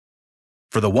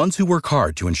For the ones who work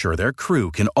hard to ensure their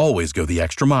crew can always go the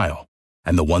extra mile,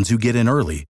 and the ones who get in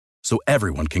early so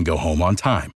everyone can go home on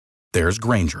time, there's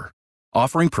Grainger,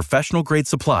 offering professional-grade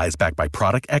supplies backed by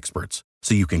product experts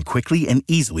so you can quickly and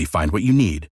easily find what you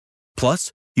need.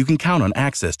 Plus, you can count on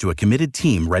access to a committed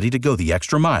team ready to go the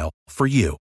extra mile for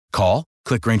you. Call,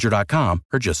 click Grainger.com,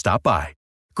 or just stop by.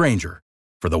 Grainger,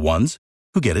 for the ones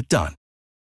who get it done.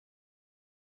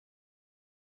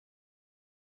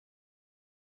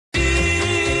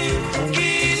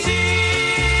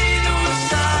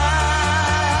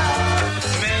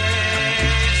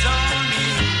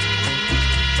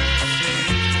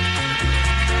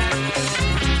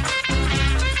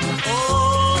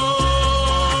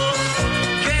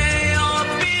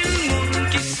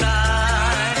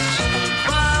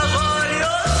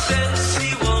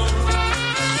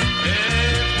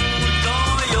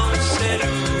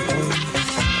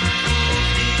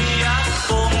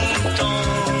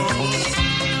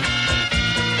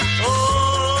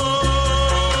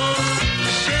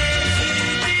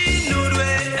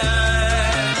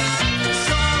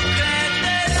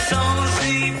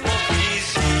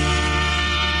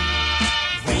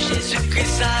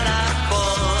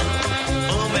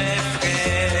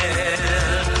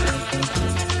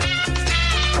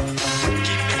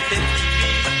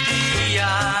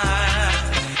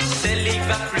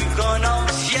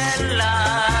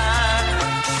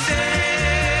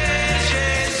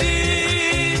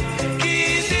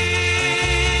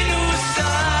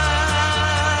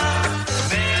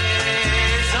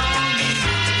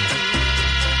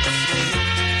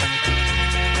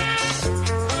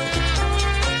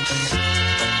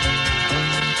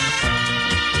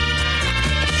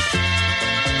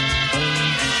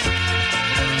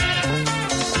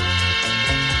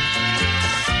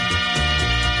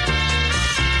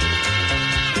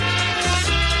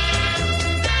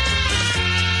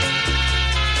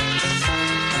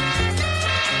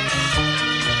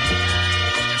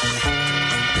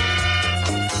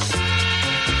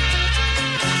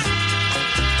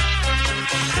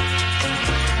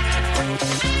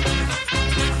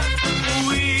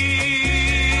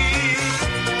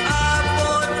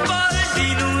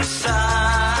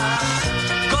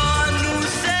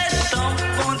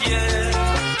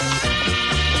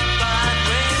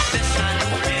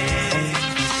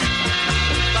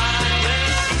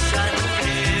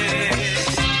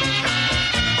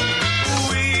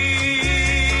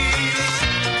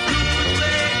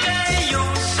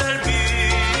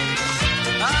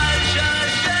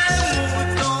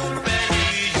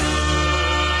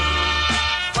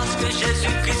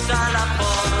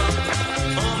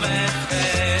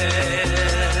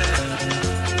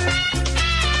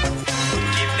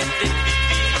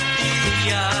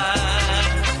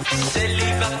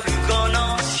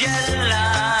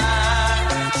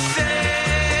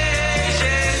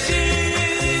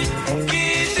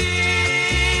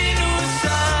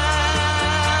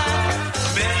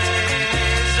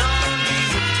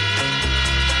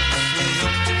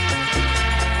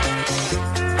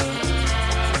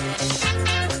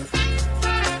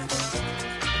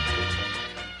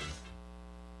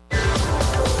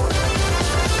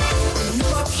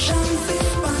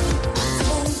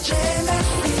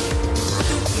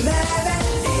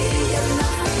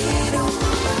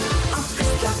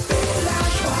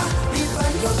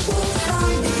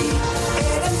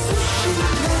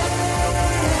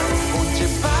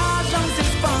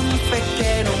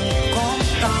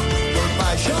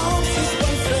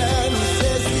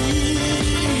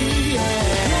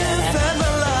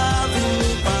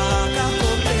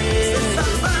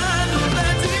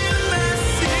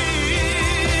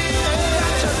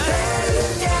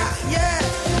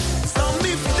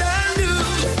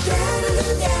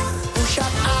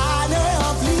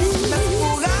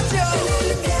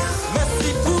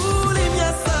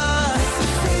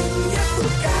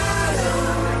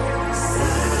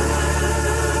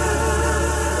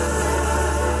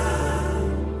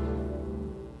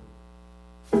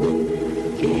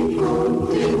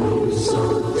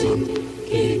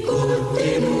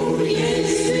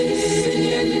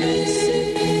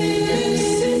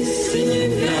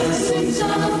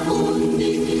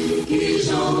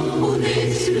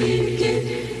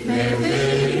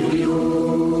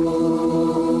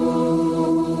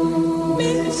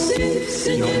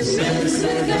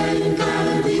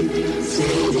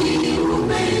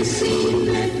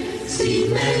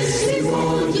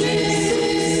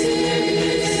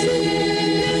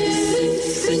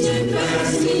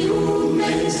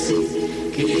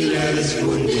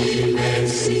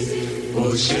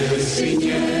 Merci,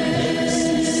 Seigneur,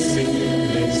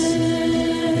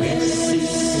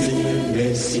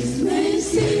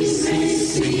 merci.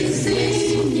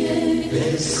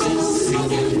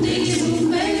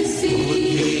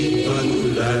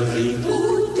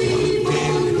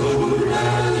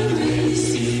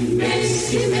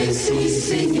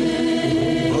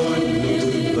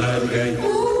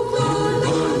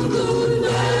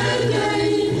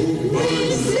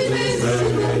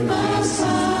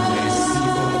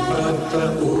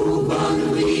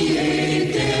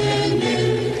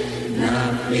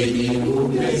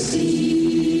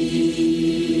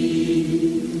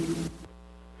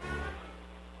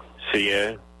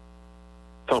 Seigneur,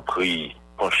 t'en prie,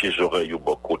 penchez les oreilles au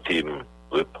bon côté,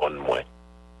 répondre-moi.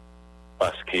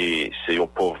 Parce que c'est un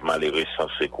pauvre malheureux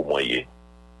censé qu'on moyen.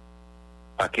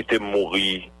 Pas quitter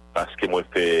mourir parce que moi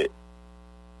fait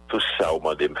tout ça au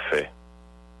monde me fait.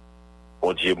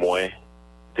 Bon Dieu, moi,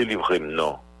 délivrez-moi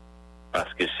non,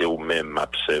 parce que c'est vous-même m'a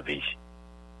servi.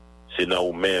 C'est dans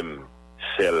vous-même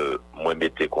celle moi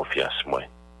mettez confiance moi.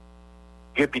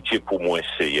 J'ai pitié pour moi,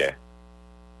 Seigneur,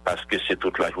 parce que c'est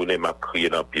toute la journée m'a crié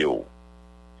dans le pied.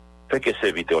 Fait que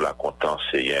serviteur la content,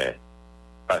 Seigneur,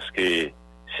 parce que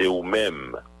c'est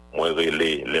vous-même moi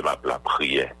relais les m'a la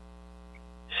prière.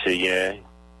 Seigneur,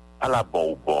 à la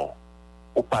bon ou bon,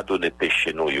 ou pas donner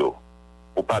péché nous yo,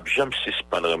 ou pas jamais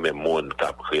suspendre mes monde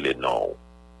qu'après les noms.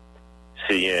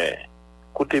 Seigneur,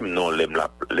 écoutez-moi non les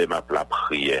m'a la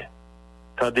prière.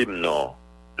 Tendez-moi non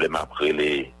les m'a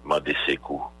relais mandé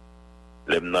secours.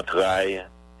 Les m'a travail,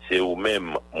 c'est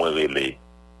vous-même moi relais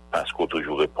parce qu'on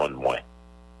toujours répond moi.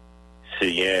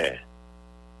 Seigneur,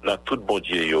 dans tout bon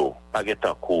Dieu yo, pas de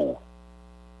temps court.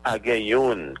 Pas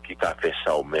yon qui a fait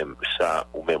ça ou même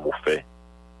ou fait.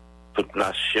 Toute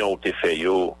nation ou te fait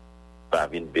yo, pas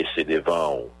venir baisser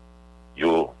devant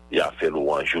yo, y a fait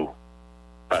louange.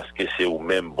 Parce que c'est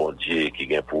vous-même bon Dieu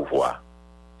qui a pouvoir.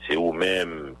 C'est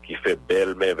vous-même qui fait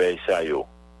belle merveille ça yo.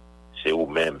 C'est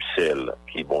vous-même celle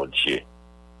qui bon Dieu.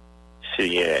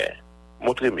 Seigneur,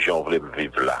 montrez-moi j'en voulais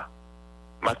vivre là.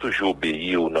 M'a toujours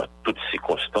obéi dans toutes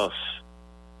circonstances.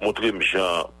 Montrez-moi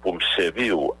j'en pour me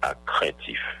servir à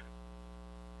craintif.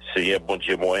 Seigneur, bon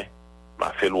Dieu, moi, m'a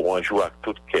fait louange à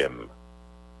tout kem.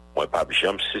 Moi, pas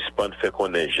jamais suspendre fait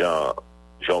qu'on est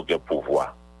j'en gain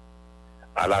pouvoir.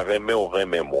 À la remet ou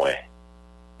remet moi.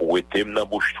 Ou était dans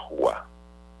bouche trois.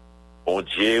 Bon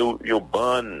Dieu, yo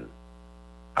ban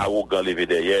à ou gan levé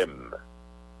derrière.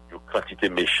 Yo quantité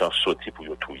méchant sorti pour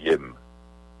yo touyem.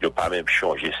 Yo pas même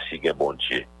changer si gen bon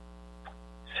Dieu.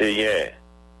 Seigneur,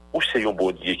 ou c'est un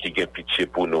bon Dieu qui gen pitié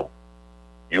pour nous.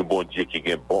 Un bon Dieu qui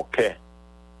gen bon cœur.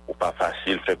 Ou pas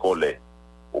facile fait qu'on l'est.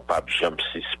 Ou pas jamais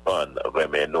suspendre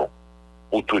remet non.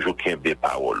 Ou toujours kembe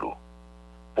parole.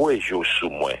 Pour jour sous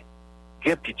moi.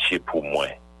 Gen pitié pour moi.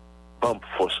 Bon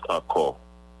force encore.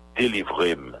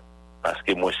 Délivrez-moi. Parce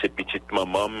que moi c'est petite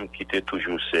maman qui t'est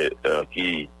toujours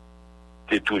servi.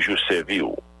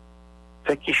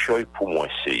 Fait qui choy pour moi,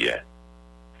 Seigneur.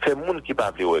 Fait moun qui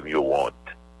pas vle yo honte.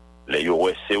 Les yo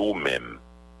c'est vous-même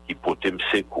qui potem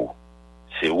secours.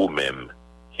 C'est vous-même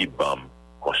qui bam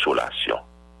consolation.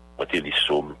 On te lit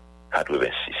Somme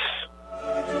 86.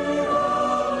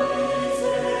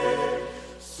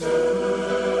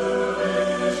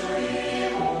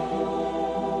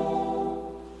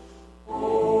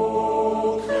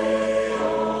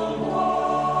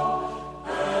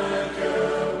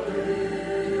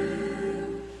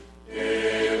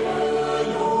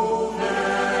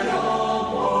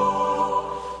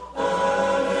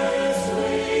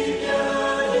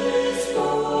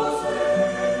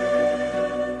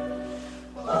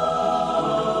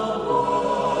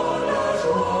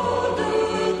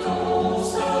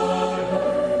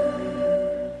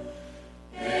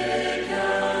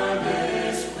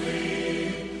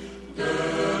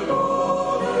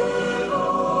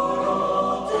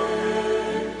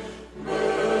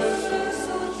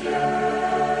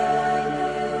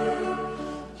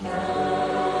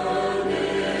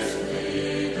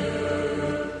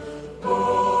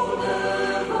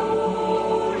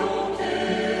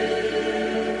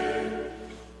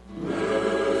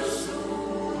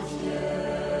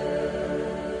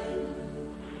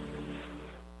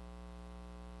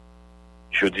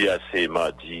 Jeudi à c'est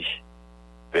mardi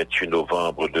 28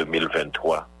 novembre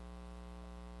 2023.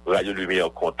 Radio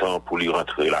Lumière content pour lui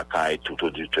rentrer la caille tout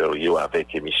auditeur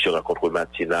avec émission Rencontre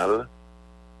Matinale.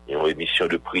 Une émission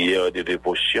de prière et de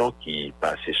dévotion qui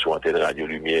passe sur antenne Radio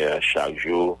Lumière chaque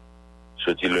jour.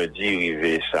 Sorti lundi,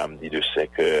 arrivé samedi de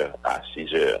 5h à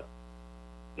 6h.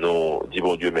 Nous disons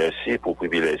bon Dieu merci pour le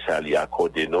privilège à lui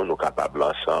accorder nous capables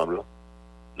ensemble.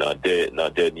 Dans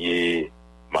dernier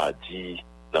mardi,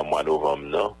 dans le mois de novembre,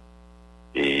 non?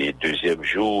 Et deuxième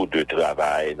jour de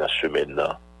travail dans ce semaine,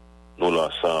 non? Nous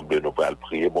l'ensemble, nous allons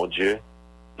prier, bon Dieu.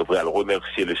 Nous allons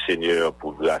remercier le Seigneur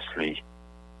pour grâce lui,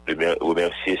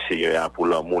 remercier Seigneur pour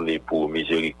l'amour et pour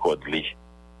miséricorde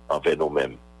envers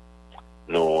nous-mêmes.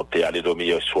 Nous sommes allés dormir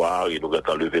hier soir et nous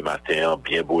sommes levé matin en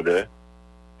bien bonheur.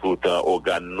 Tout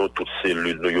organe, nous, toutes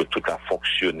cellules, nous, tout a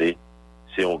fonctionné.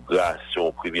 C'est une grâce, c'est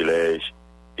un privilège.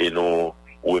 Et nous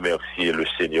remercier le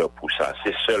Seigneur pour ça.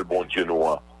 C'est seul bon Dieu nous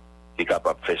qui est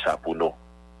capable de faire ça pour nous.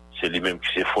 C'est lui-même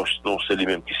qui sait force nous, c'est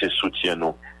lui-même qui sait soutien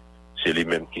nous. C'est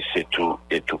lui-même qui sait tout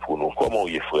et tout pour nous. Comment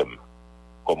il est frère?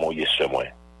 Comment il est ce moi?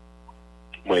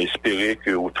 Moi espérer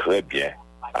que vous très bien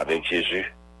avec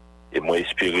Jésus. Et moi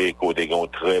espérer que vous ayez une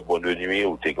très bonne nuit,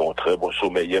 ou ayez un très bon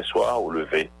sommeil hier soir, ou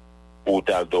lever. Ou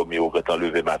t'as dormi, ou t'as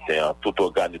levé matin, tout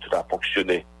organe, tout a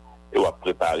fonctionné. Et on va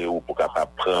préparer pour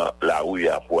capable prendre la rue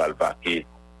pour aller vaquer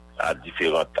à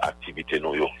différentes activités.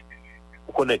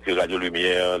 Vous connaissez que Radio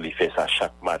Lumière, il fait ça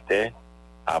chaque matin,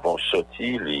 avant de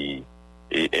sortir, il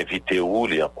invite vous,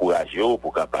 il encourage vous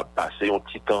pour capable passer un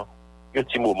petit temps, un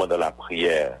petit moment dans la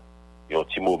prière, un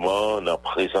petit moment dans la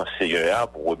présence Seigneur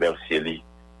pour remercier lui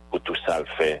pour tout ça le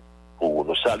fait. Pour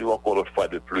nous saluer encore une fois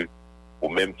de plus, ou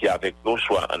même qui est avec nous,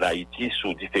 soit en Haïti,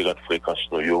 sous différentes fréquences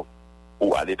nous,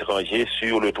 ou à l'étranger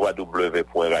sur le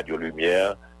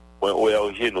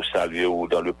www.radiolumière.org, nous saluons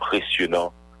dans le précieux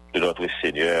nom de notre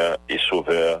Seigneur et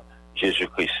Sauveur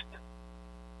Jésus-Christ.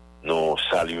 Nous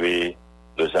saluons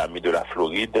nos amis de la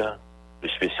Floride, plus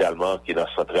spécialement qui est dans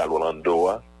Central Orlando.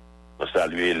 Nous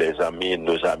saluons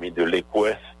nos amis de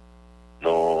l'Écosse.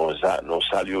 Nous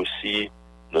saluons aussi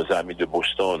nos amis de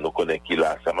Boston. Nous connaissons qui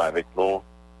là, ça avec nous,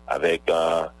 avec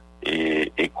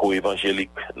Écho évangélique.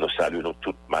 Nous saluons nous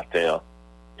tout matin.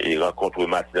 Et rencontre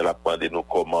matinale à prendre nous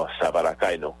comment ça va la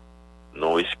caille nous.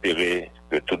 Nous espérons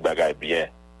que tout bagaille bien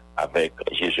avec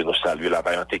Jésus. Nous saluons la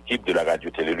vaillante équipe de la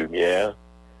radio Télé Lumière.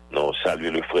 Nous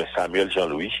saluons le frère Samuel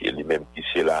Jean-Louis, et lui-même qui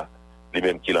c'est là,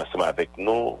 lui-même qui est ensemble avec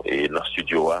nous et dans le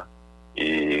studio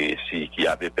et qui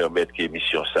avait permis que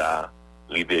l'émission ça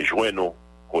arrive joindre nous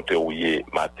côté ouillé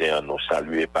matin. Nous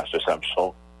saluons pasteur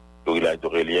Samson, Dorila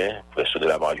d'Aurélien, frère de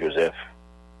la Mare Joseph.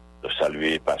 Nous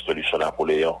saluons pasteur Lucien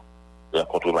Napoléon.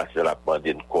 Rencontre matinale à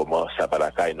demander comment ça va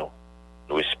la caille nous.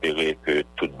 Nous espérons que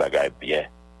tout bagaille bien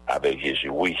avec Jésus.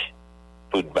 Oui,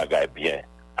 tout bagaille bien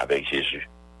avec Jésus.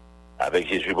 Avec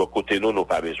Jésus, de côté nous, nous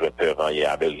pas besoin de peur rien.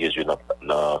 Avec Jésus, dans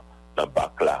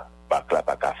bac là pas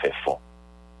qu'à faire fond.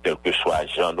 Quel que soit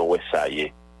Jean, nous, ça y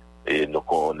est. Et nous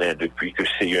connaissons depuis que le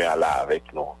Seigneur est là avec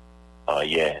nous.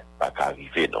 Rien, pas qu'à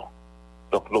arriver, non.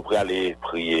 Donc, nous pourrons aller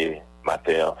prier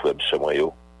matin, frère M.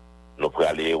 Moyo. Nous pourrons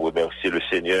aller remercier le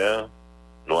Seigneur.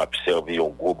 Nous observer un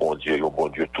gros bon Dieu, un bon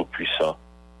Dieu tout-puissant,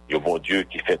 un bon Dieu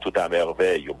qui fait tout à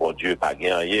merveille, un bon Dieu pas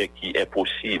rien qui est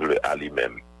possible à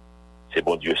lui-même. C'est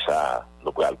bon Dieu ça,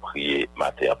 nous pourrons prier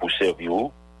matin pour servir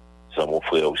où? C'est mon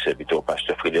frère ou serviteur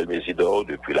pasteur Frédéric Mésidor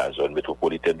depuis la zone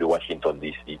métropolitaine de Washington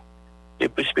DC et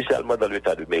plus spécialement dans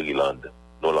l'état de Maryland.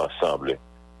 Nous l'ensemble,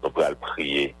 nous pourrons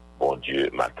prier bon Dieu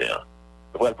matin.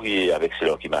 Nous pourrons prier avec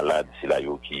ceux qui sont malades, c'est là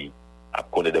qui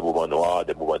connaît des moments noirs,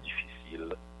 des moments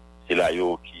difficiles. C'est là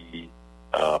qui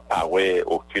paraît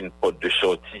aucune porte de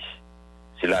sortie.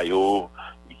 C'est là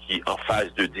qui en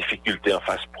face de difficultés, en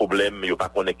face de problèmes, il pas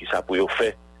connaît qui ça pour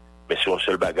faire. Mais c'est un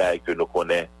seul bagage que nous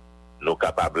connaissons, nous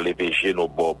capables de lever nos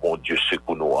bon Dieu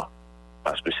secours nous.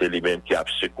 Parce que c'est lui-même qui a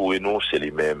secouru nous, c'est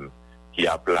lui-même qui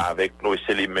a plat avec nous, et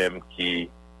c'est lui-même qui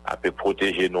a pu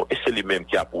protéger nous, et c'est lui-même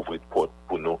qui a ouvert de porte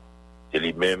pour nous. C'est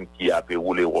lui-même qui a pu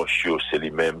rouler rocheux, c'est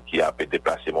lui-même qui a pu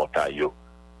déplacer montagne.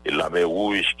 Et la mer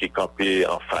rouge qui campait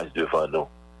en face devant nous,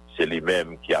 c'est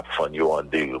lui-même qui a fait en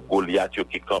deux. Goliath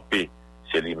qui campait,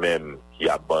 c'est lui-même qui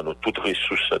a donné nous toutes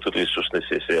ressources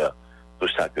nécessaires, tout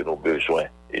ça que nous avons besoin.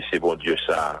 Et c'est bon Dieu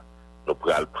ça, nous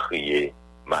pourrons prier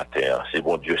matin. C'est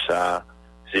bon Dieu ça,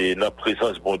 c'est notre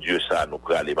présence, bon Dieu ça, nous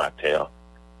pourrons aller matin.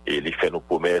 Et il fait nos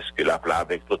promesses que la place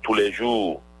avec nous tous les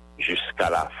jours jusqu'à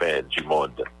la fin du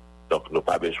monde. Donc nous n'avons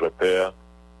pas besoin de peur.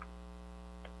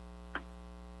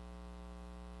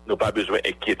 Nous n'avons pas besoin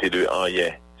d'inquiéter de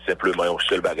rien. Simplement, un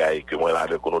seul bagage que moi,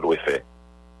 avec nous doit faire.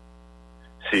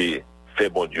 C'est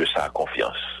faire bon Dieu ça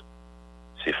confiance.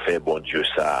 C'est faire bon Dieu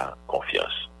ça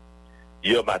confiance.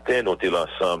 Hier matin, nous étions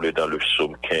ensemble dans le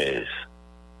psaume 15.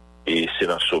 Et c'est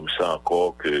dans le psaume ça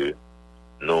encore que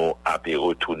nous avons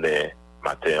retourné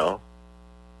matin.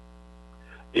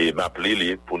 Et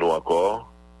m'appeler pour nous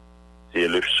encore. C'est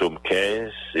le psaume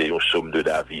 15, c'est un psaume de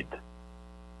David.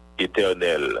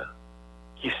 Éternel,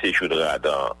 qui séjournera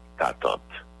dans ta tente?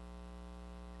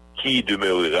 Qui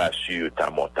demeurera sur ta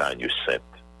montagne sainte?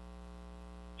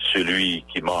 Celui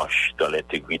qui marche dans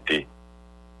l'intégrité,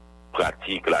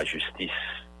 pratique la justice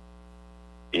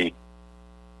et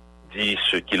dit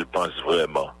ce qu'il pense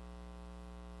vraiment.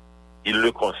 il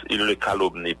ne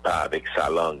calomnie pas avec sa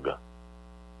langue.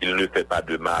 Il ne fait pas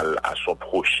de mal à son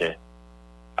prochain,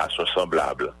 à son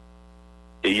semblable.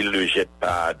 Et il ne jette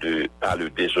pas le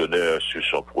déshonneur sur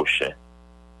son prochain.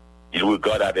 Il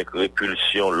regarde avec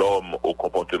répulsion l'homme au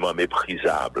comportement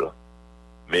méprisable,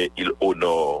 mais il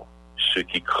honore ceux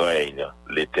qui craignent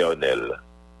l'Éternel.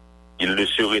 Il ne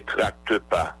se rétracte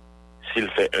pas s'il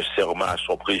fait un serment à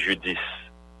son préjudice.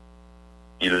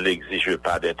 Il n'exige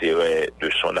pas d'intérêt de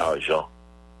son argent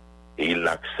et il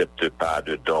n'accepte pas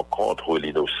de dons contre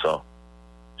l'innocent.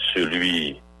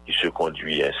 Celui qui se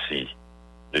conduit ainsi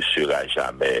ne sera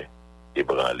jamais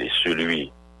ébranlé.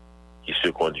 Celui qui se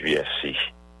conduit ainsi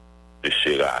ne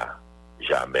sera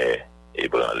jamais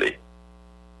ébranlé.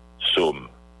 Psaume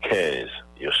 15,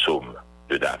 le psaume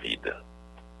de David.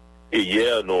 Et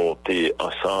hier, nous étions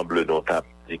ensemble, nous avons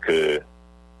dit que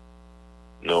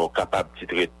nous sommes capables de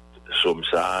titrer psaume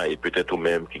ça, et peut-être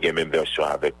même qui a la même version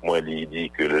avec moi, il dit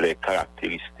que les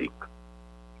caractéristiques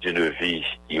d'une vie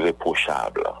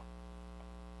irréprochable.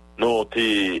 Nous avons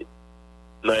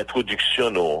dans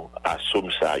l'introduction à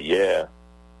psaume ça hier,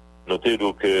 nous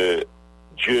avons dit que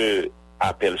Dieu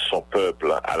appelle son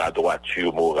peuple à la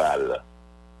droiture morale.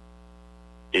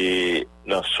 Et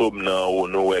dans psaume on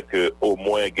nous que au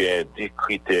moins il y a 10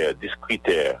 critères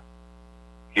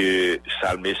que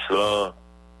psalmiste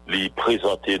lui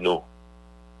présenter nous.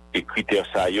 Et critères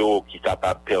ça qui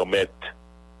capable permettre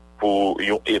pour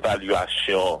une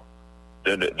évaluation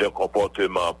d'un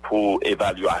comportement, pour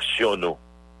évaluation nous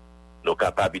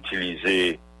capables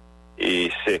d'utiliser et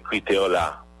ces critères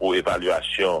là pour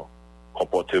évaluation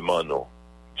comportement nous.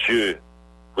 Dieu,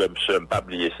 pour me pas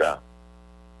oublier ça.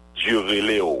 Dieu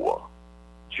relève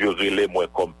moi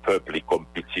comme peuple et comme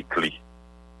petit cli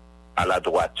à la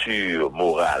droiture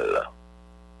morale.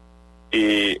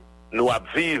 Et nous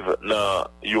vivons dans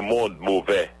un monde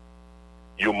mauvais,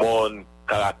 un monde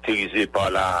caractérisé par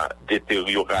la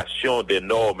détérioration des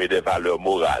normes et des valeurs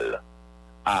morales.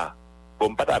 Ah,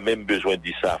 comme pas même besoin de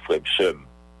dire ça, frère Psem,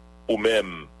 ou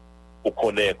même, ou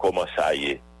connaît comment ça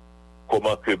y est,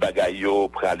 comment que bagayo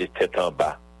prend les têtes en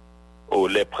bas, ou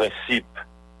les principes,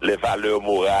 les valeurs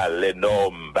morales, les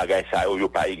normes, bagay ça yo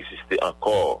pas existé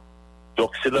encore.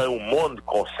 Donc c'est dans un monde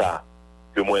comme ça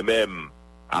que moi-même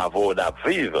avant à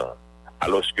vivre,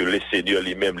 alors que le Seigneur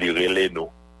lui-même lui relève nous,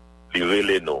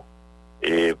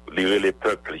 et lui les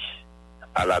peuples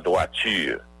à la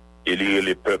droiture, et lui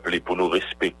les peuples pour nous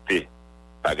respecter.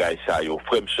 Bagay ça yo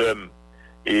frère m'sem,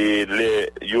 et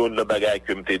les yon bagay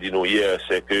que m'te dit nous hier,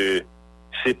 c'est que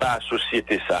c'est pas la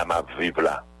société ça m'a vivre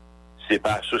là. C'est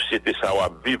pas la société ça va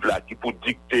vivre là qui pour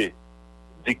dicter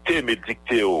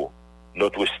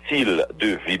notre style de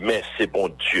vie, mais c'est bon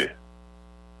Dieu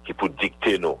qui pour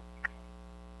dicter nos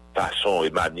façons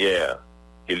et manières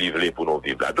qu'il voulait pour nous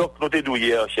vivre là. Donc nous t'ai dit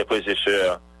hier, chers frères et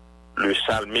sœurs, le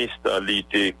psalmiste en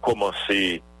était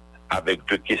commencé avec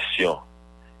 2 questions.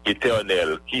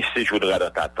 Éternel, qui séjournera dans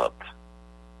ta tente?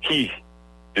 Qui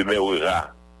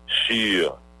demeurera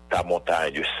sur ta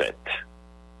montagne sainte?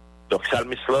 Donc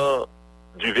psalmiste là,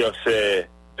 du verset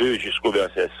 2 jusqu'au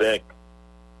verset 5,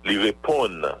 lui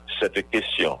répondent cette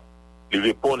question. Lui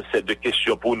répondent ces 2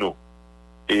 questions pour nous.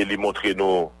 Et lui montrer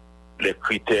nous les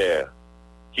critères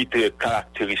qui étaient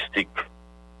caractéristiques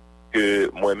que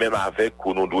moi-même avec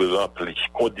où nous devons remplir.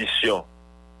 Conditions,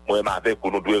 moi-même avec où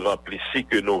nous devons remplir si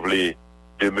que nous voulons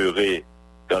demeurer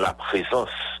dans la présence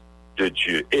de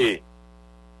Dieu. Et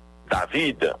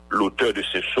David, l'auteur de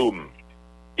ce psaume,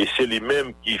 et c'est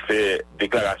lui-même qui fait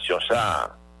déclaration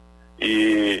ça.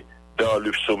 Et dans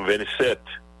le psaume 27,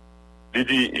 il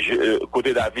dit,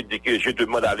 côté David dit que je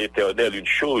demande à l'Éternel une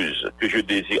chose que je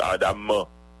désire ardemment.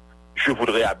 Je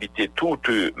voudrais habiter toute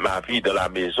ma vie dans la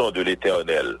maison de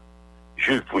l'Éternel.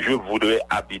 Je voudrais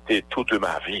habiter toute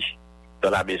ma vie dans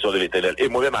la maison de l'Éternel. Et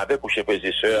moi-même avec vous, chers frères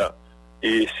et sœurs,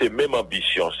 et c'est même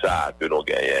ambition ça que nous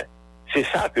gagnons. C'est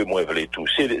ça que moi je voulais tout.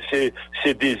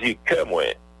 C'est désir que moi.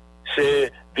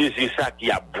 C'est désir ça qui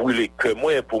a brûlé que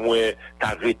moi pour moi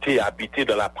t'arrêter à habiter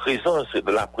dans la présence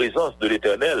de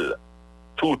l'Éternel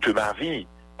toute ma vie.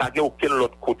 Pas aucun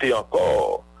autre côté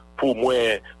encore. Pour moi,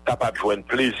 capable de joindre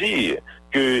plaisir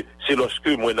que c'est lorsque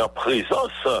moi dans la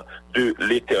présence de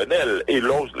l'Éternel et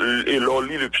l'on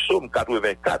lit le psaume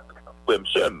 84,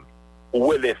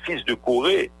 où est les fils de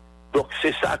Corée. Donc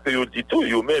c'est ça que vous dites tout,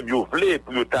 vous même vous voulez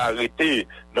pour t'arrêter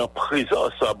dans la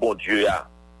présence bon Dieu a.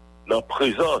 Dans la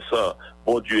présence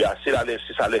bon Dieu a. C'est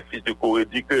ça les fils de Corée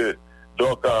dit que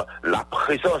donc la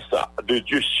présence de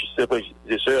Dieu,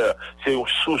 c'est une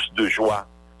source de joie.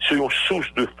 C'est une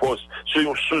source de force, c'est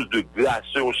une source de grâce,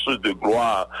 c'est une source de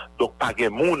gloire. Donc, pas de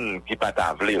monde qui pas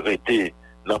t'avoir arrêter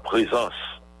dans la présence,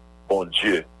 bon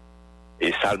Dieu.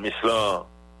 Et Salmis là,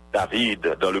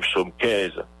 David, dans le psaume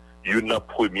 15, il y a une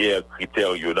première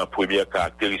critère, il y a une première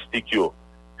caractéristique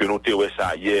que nous avons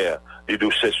ça hier, et de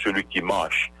c'est celui qui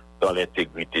marche dans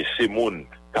l'intégrité. C'est monde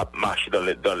qui marche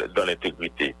dans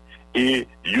l'intégrité. Et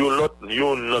il y a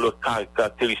une autre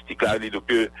caractéristique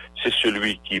que c'est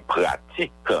celui qui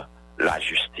pratique la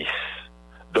justice.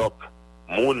 Donc,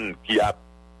 monde qui t'a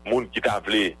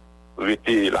voulu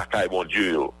rester la caille mon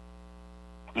Dieu,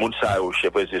 monde ça,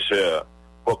 chers frères et sœurs,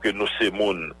 pour que nous c'est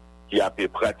monde qui a pu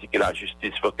pratiquer la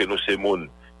justice, pour que nous c'est monde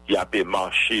qui a pu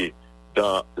marcher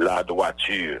dans la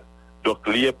droiture. Donc,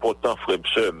 l'important, frère,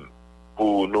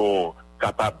 pour nous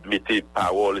capables de mettre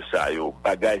parole ça yo,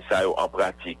 bagaille ça yo en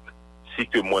pratique, si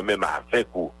que moi-même avec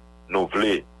vous, nous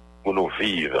voulons pour nous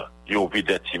vivre une vie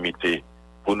d'intimité,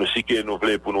 pour nous si que nous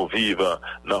voulons pour nous vivre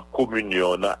dans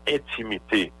communion, dans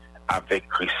intimité avec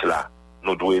Christ là,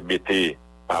 nous devons mettre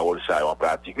parole ça en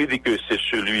pratique. Il dit que c'est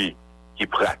celui qui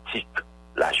pratique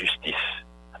la justice.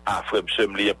 Ah, frère,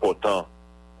 c'est important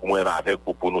pour moi avec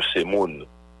vous, pour nous ces monde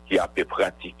qui a pu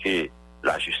pratiquer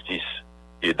la justice.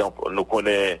 Et donc, nous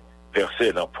connaissons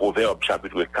verset dans Proverbe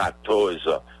chapitre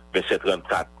 14, verset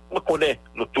 34. Nous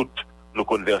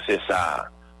connaissons verset ça.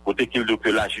 Côté qu'il dit que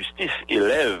la justice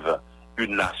élève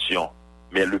une nation,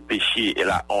 mais le péché est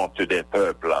la honte d'un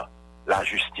peuple. La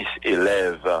justice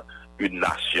élève une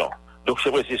nation. Donc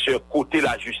c'est vrai, c'est sûr, côté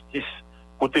la justice,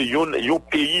 côté un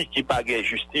pays qui pas de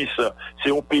justice,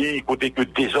 c'est un pays côté que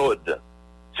désordre.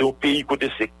 C'est un pays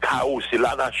côté c'est chaos, c'est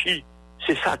l'anarchie.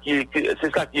 C'est ça qui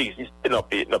existe dans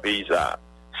le pays ça.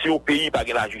 Si au pays pas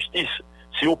de la justice,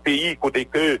 si au pays côté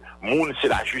que monde c'est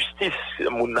la justice,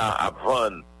 monde à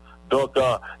vendre. Donc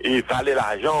et valer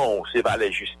l'argent, c'est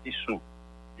valer justice ou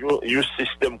un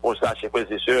système comme ça, chers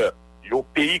frères et sœurs, un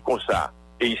pays comme ça,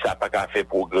 pays ça pas qu'à faire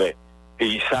progrès,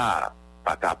 pays ça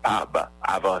pas capable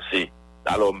d'avancer.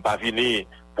 Alors pas venir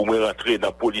pour me rentrer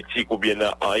dans politique ou bien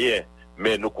dans rien,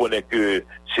 mais nous connaissons que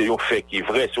c'est un fait qui est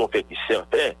vrai, c'est un fait qui est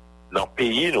certain. Dans le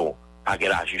pays, nous, pas de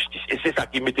la justice. Et c'est ça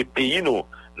qui met le pays, nous,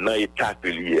 dans l'état que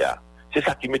lié à. C'est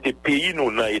ça qui met le pays,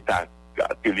 nous, dans l'état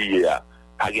que lié à.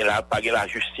 Pas de la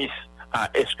justice. Ah,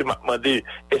 est-ce que m'a demandé,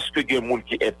 est-ce que il y a des gens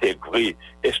qui intégrés,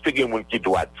 est-ce que il y a des gens qui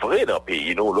doivent être vrais dans le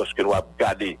pays, nous, lorsque nous avons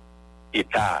gardé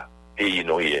l'état pays,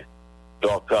 nous,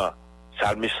 donc,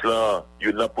 Salmis là, il y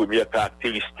a une première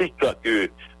caractéristique que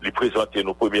lui présenter,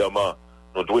 nous, premièrement,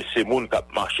 nous devons ces gens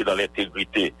qui marchent dans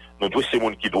l'intégrité, nous devons ces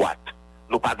gens qui doivent.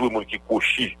 Nous pas de monde qui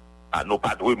cochit, nous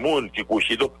pas de monde qui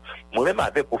cochit. Donc, moi-même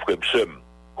avec mon frère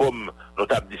comme nous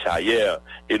avons dit ça hier,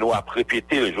 et nous avons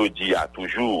répété le jeudi à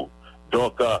toujours.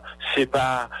 Donc, c'est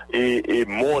pas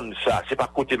monde ça, c'est pas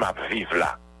côté ma vivre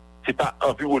là, c'est pas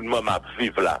environnement ma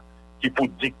vivre là, qui pour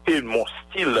dicter mon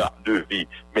style de vie,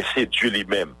 mais c'est Dieu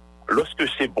lui-même. Lorsque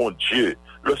c'est bon Dieu,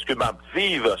 lorsque ma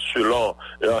vivre selon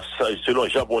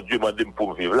Jean bon Dieu m'a dit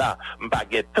pour vivre là, m'pas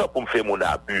gain temps pour me faire mon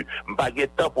abus, m'pas gain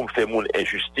temps pour me faire mon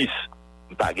injustice,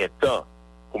 m'pas gain temps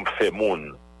pour me faire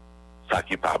mon ça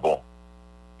qui pas bon.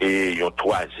 Et une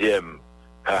troisième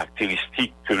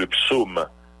caractéristique que le psaume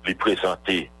lui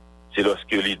présentait, c'est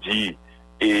lorsque il dit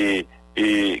et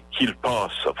qu'il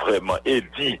pense vraiment, et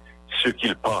dit ce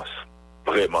qu'il pense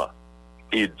vraiment.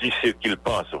 Il dit ce qu'il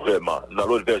pense vraiment. Dans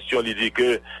l'autre version, il dit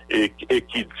que et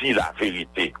qui dit la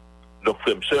vérité. Donc,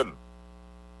 frère,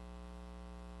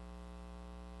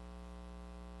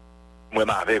 moi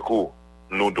avec vous,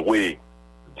 nous devons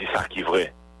dire ça qui est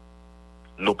vrai.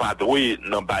 Nous pas devons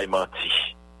n'en pas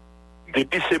menti.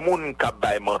 Depuis ces gens qui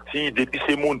ont menti, depuis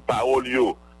ces gens parole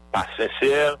yo pas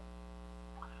sincère,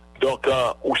 donc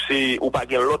ou pas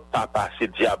l'autre papa,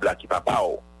 c'est diable là qui papa.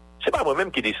 C'est pas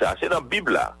moi-même qui dis ça, c'est dans la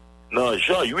Bible là. Dans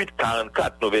Jean 8,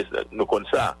 44, nous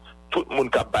connaissons ça. Tout le monde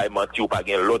qui a menti ou pas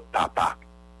l'autre papa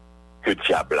que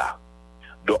diable là.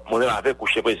 Donc, mon avec vous,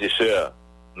 chers frères et sœurs,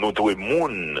 nous devons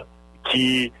monde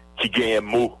qui gagne un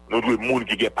mot, nous devons monde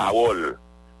qui gagne parole.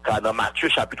 Car dans Matthieu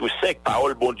chapitre 5,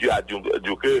 parole, bon Dieu a dit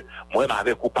que moi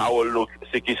avec vous, parole,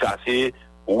 c'est qui ça, c'est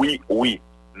oui, oui,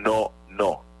 non,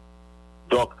 non.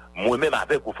 Donc, moi-même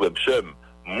avec vous, frère,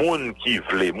 monde qui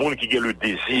veut, monde qui a le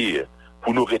désir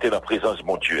pour nous rester dans la présence de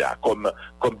mon Dieu. Comme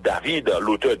David,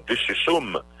 l'auteur de ce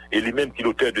psaume, et lui-même qui est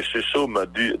l'auteur de ce psaume,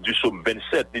 du psaume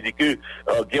 27, il dit que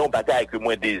il y a un bagage que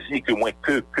moi désire, que moi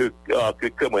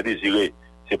que moi désirer,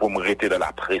 c'est pour me rester dans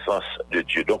la présence de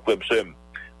Dieu. Donc, frère,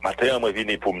 matin, moi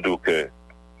venu pour me dire que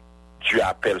Dieu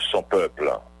appelle son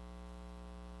peuple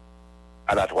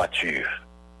à la droiture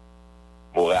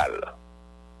morale.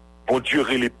 Bon Dieu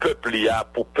et les peuples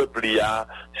pour peuple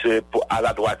c'est à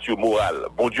la droiture morale.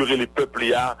 Bon Dieu et les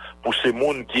peuples pour ces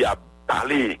monde qui a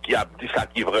parlé, qui a dit ça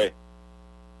qui est vrai.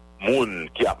 Monde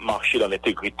qui a marché dans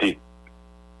l'intégrité.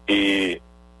 Et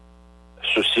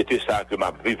société ça que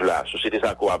m'a vivre là, société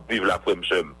ça qu'on va vivre là, frère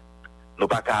monsieur. Nous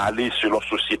pas qu'à aller selon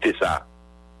société ça.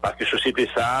 Parce que société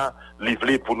ça,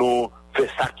 livré pour nous faire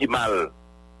ça qui mal.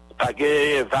 Pas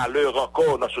de valeur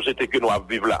encore dans la société que nous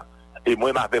vivons là. Et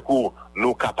moi, avec vous,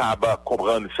 nous capables de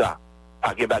comprendre ça.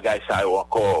 Pas de bagaille ça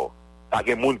encore. Pas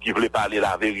de monde qui veut parler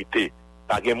la vérité.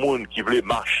 Pas de monde qui veut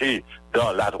marcher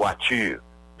dans la droiture.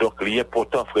 Donc,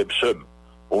 l'important, frère Somme,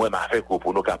 ou même avec vous,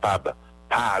 pour nous capables de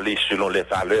parler selon les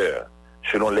valeurs,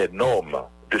 selon les normes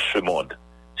de ce monde.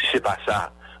 Si c'est pas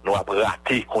ça, nous avons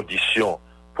raté les conditions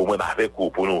pour moi avec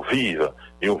vous, pour nous vivre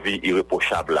une vie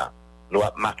irréprochable là. Nous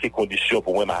avons marqué conditions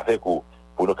pour moi avec vous,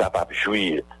 pour nous capables de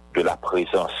jouir de la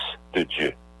présence de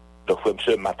Dieu. Donc, frère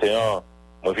monsieur, matin,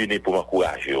 moi, je viens pour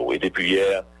m'encourager. Et depuis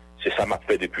hier, c'est ça m'a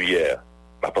fait depuis hier.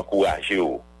 Je m'a encouragé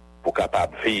pour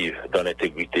capable vivre dans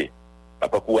l'intégrité. Je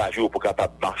m'a encouragé pour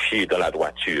capable marcher dans la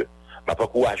droiture. Je m'a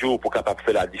encouragé pour capable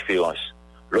faire la différence.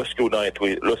 Lorsque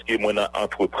moi dans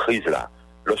entreprise là,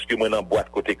 lorsque moi dans boîte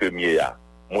côté que moi,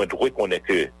 moi dois connaître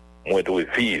que moi dois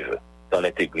vivre dans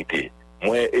l'intégrité.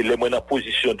 Moi dans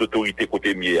position d'autorité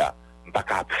côté moi, pas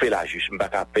capable faire la justice, pas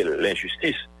capable faire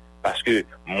l'injustice parce que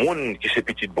monde qui c'est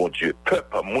petit bon Dieu,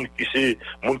 peuple, monde qui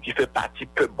fait partie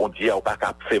peuple bon Dieu, ou pas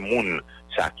capable faire monde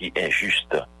ça qui est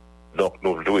injuste. Donc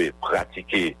nous devons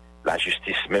pratiquer la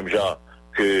justice même genre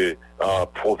que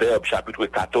Proverbe chapitre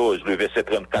 14 le verset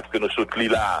 34 que nous sommes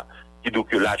là qui dit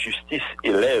que la justice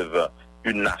élève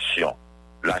une nation.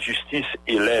 La justice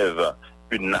élève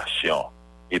une nation.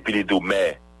 Et puis les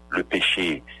mais le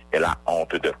péché est la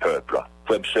honte du peuple.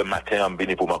 Frère, ce matin, je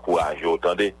béni pour m'encourager,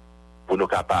 attendez, pour nous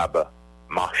capables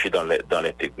de marcher dans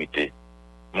l'intégrité.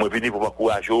 Je béni pour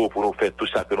m'encourager, pour nous faire tout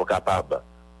ça que nous capables,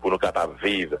 pour nous capables de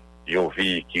vivre une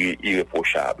vie qui est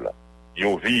irréprochable,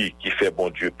 une vie qui fait bon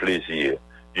Dieu plaisir,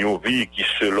 une vie qui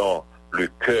selon le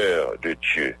cœur de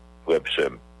Dieu, frère.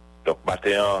 Donc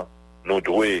matin, nous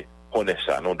devons connaître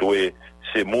ça, nous devons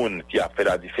c'est monde qui a fait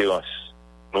la différence.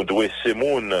 Nous devons c'est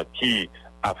monde qui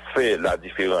a fait la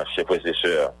différence, chers frères et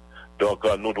sœurs. Donc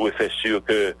nous devons faire sûr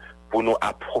que pour nous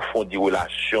approfondir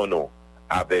relation nous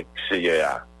avec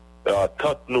Seigneur.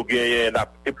 Tant nous gagnons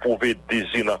éprouvé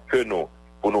désir dans que nous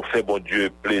pour nous faire bon Dieu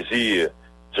plaisir.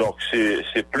 Donc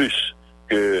c'est plus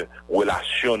que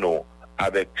relation nous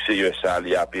avec Seigneur ça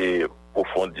il a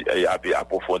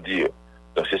approfondir.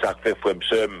 Donc c'est ça que fait frère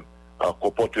Somme un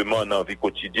comportement dans la vie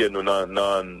quotidienne, dans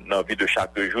la vie de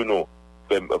chaque jour, nous,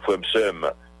 frère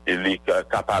Somme, il est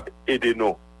capable d'aider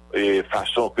nous, et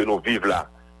façon que nous vivons là,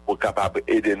 pour capable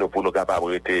d'aider nous, pour nous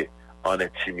capables d'être en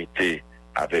intimité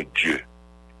avec Dieu.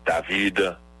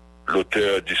 David,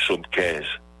 l'auteur du psaume 15,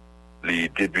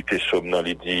 il débutait psaume dans,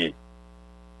 il dit,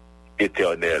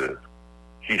 Éternel,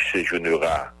 qui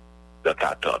séjournera dans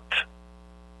ta tente?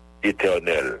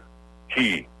 Éternel,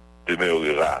 qui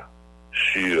demeurera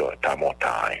sur ta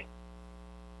montagne?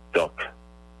 Donc,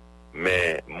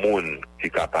 mais monde qui est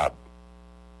capable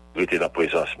de rester dans la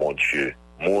présence de mon Dieu,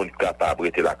 monde capable de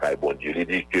rester la caille mon Dieu, il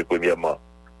dit que premièrement,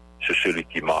 c'est celui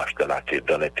qui marche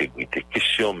dans l'intégrité.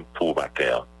 Question pour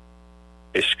matin,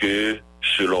 est-ce que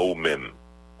selon moi-même,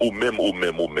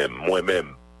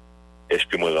 est-ce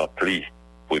que moi remplis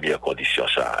première condition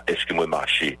ça? Est-ce que moi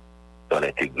marcher dans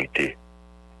l'intégrité?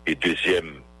 Et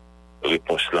deuxième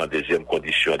réponse là, deuxième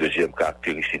condition, deuxième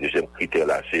caractéristique, deuxième critère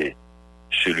là, c'est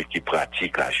celui qui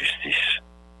pratique la justice.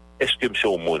 Est-ce que c'est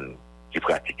au monde qui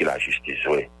pratique la justice?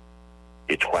 Oui.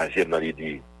 Et troisième, il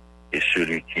dit, et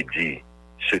celui qui dit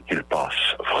ce qu'il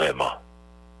pense vraiment.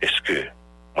 Est-ce que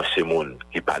moi c'est monde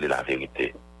qui parle la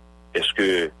vérité? Est-ce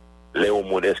que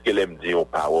est-ce qu'elle aime dire aux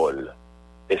paroles?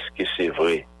 Est-ce que c'est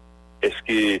vrai? Est-ce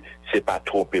que c'est pas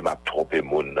tromper, m'a trompé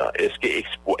monde? Est-ce que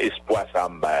espoir ça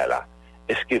m'a là?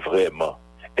 Est-ce que vraiment?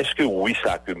 Est-ce que oui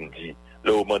ça que me dit?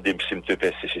 Là au moment de me te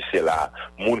faire c'est là,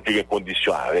 monde qui a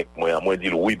condition avec moi dit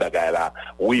oui bagaille là,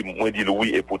 oui, moi dit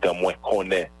oui et pourtant moi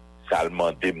connais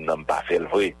seulement de n'a pas fait le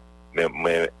vrai, mais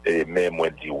moi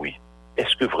dit oui.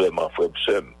 Est-ce que vraiment frère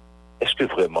Somme? Est-ce que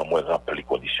vraiment moi remplis les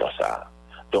conditions ça?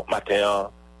 Donc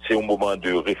maintenant, c'est un moment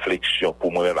de réflexion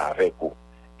pour moi-même avec vous.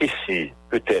 Et si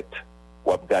peut-être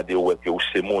vous regardez où que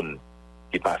c'est monde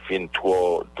qui pas fin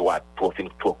trop droite,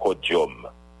 trop cordium.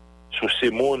 Sous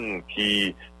ces monde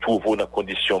qui trouvent dans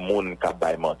condition monde qui a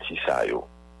bail menti ça yo.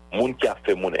 Monde qui a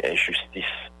fait mon injustice.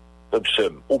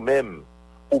 Ou même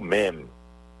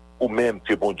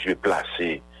que bon Dieu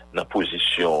placé dans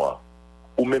position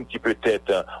ou même qui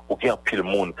peut-être ou qui a pile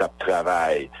monde qui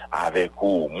travaille avec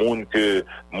vous, monde que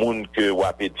vous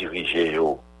avez dirigé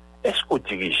yo. Est-ce que vous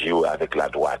dirigez avec la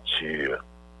droiture?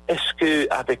 Est-ce que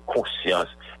avec conscience?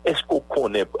 Est-ce qu'on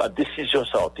connaît la décision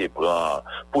ça te prend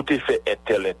pour te faire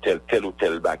tel ou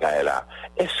tel bagaille là?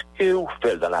 Est-ce que vous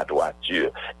faites dans la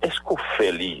droiture? Est-ce qu'on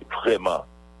fait vraiment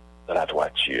dans la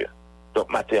droiture? Donc,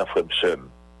 matin, frère,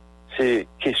 c'est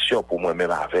question pour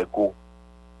moi-même avec vous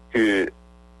que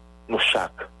nous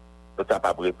chaque, nous sommes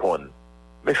capables de répondre.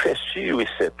 Mais fais sûr et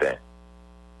certain,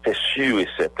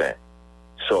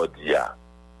 Sordia,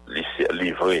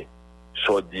 livré,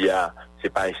 Sordia, c'est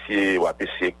pas essayer ou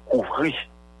essayer de couvrir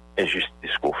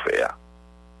l'injustice qu'on fait.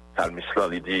 Salmis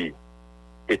il dit,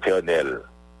 Éternel,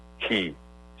 qui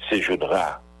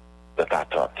séjournera dans ta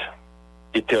tente?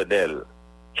 Éternel,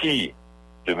 qui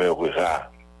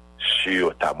demeurera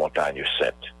sur ta montagne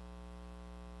sainte?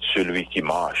 Celui qui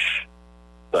marche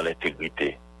dans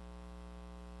l'intégrité,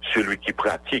 celui qui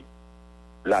pratique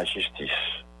la justice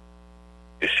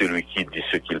et celui qui dit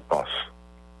ce qu'il pense.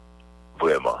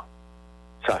 Vraiment.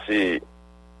 Ça, c'est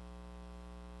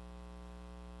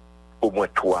au moins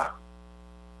 3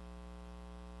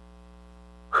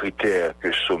 critères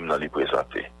que sommes dans les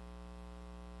présentés.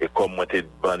 Et comme moi, t'es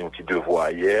ban un petit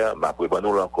devoir hier, mais après,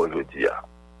 nous encore aujourd'hui.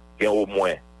 Il y a au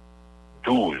moins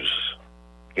 12.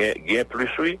 Il y a plus,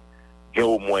 oui. Il y a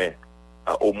au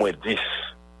moins 10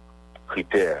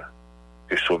 critères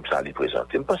que somme ça lui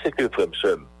présenter. Je pense que frère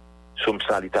somme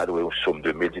ça lui t'a donné une somme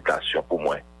de méditation pour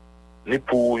moi. Ni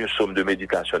pour une somme de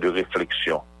méditation, de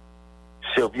réflexion.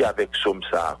 Servir avec somme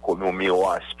ça comme un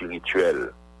miroir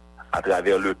spirituel à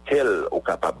travers lequel on est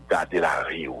capable de garder la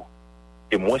vie.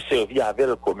 Et moi servir avec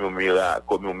elle comme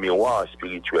un miroir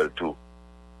spirituel tout,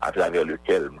 à travers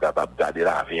lequel on est capable de garder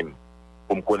la vie.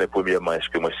 Pour me connaître premièrement, est-ce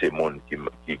que moi c'est monde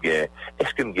qui gagne,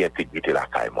 est-ce que je gagne intégrité la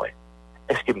caille moi?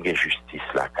 Est-ce que je gagne justice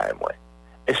la caille moi?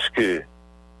 Est-ce que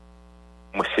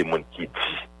moi c'est monde qui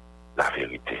dit la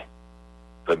vérité?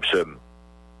 Comme ça,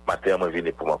 matin, je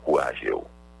viens pour m'encourager.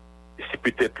 Et c'est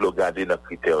peut-être le regarder dans les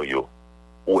critères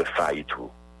où est failli tout.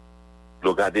 Le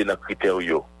regarder dans les critères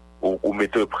où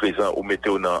mettez présent, ou mettez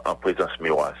en présence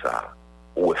miroir ça,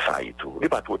 où est failli tout. Il n'est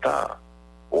pas trop tard.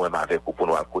 Ou même avec vous pour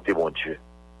nous à côté, mon Dieu.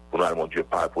 Pour nous, mon Dieu,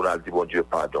 pour nous dire, mon Dieu,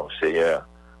 pardon, Seigneur.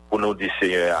 Pour nous dire,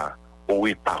 Seigneur,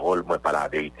 oui, parole, moi, pas la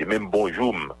vérité. Même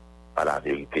bonjour, pas la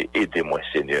vérité. Aidez-moi,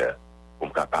 Seigneur, pour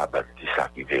me capable de dire ça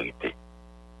qui est vérité.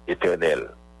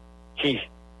 Éternel, qui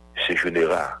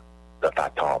séjournera dans ta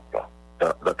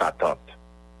tente,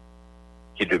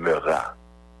 qui demeurera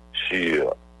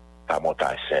sur ta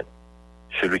montagne sainte,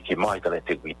 celui qui marche dans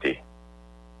l'intégrité,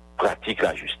 pratique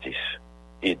la justice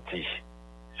et dit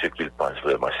ce qu'il pense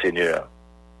vraiment. Seigneur,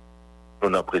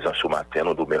 nous en présence ce matin,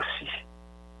 nous nous merci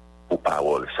pour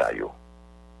parole ça yo.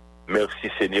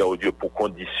 Merci Seigneur oh Dieu pour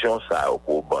conditions ça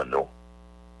pour nous.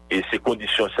 Et ces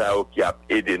conditions ça qui a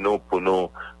aidé nous pour nous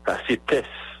casser tests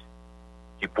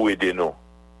qui pour aider nous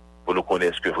pour nous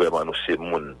connaître que vraiment nous c'est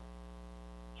monde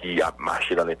qui a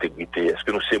marché dans l'intégrité. Est-ce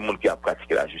que nous c'est monde qui a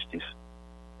pratiqué la justice?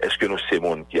 Est-ce que nous c'est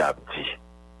monde qui a dit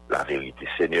la vérité?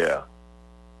 Seigneur,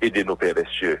 aidez-nous Père des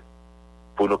cieux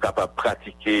pour nous capables de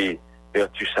pratiquer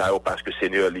vertu ça parce que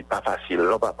Seigneur n'est pas facile,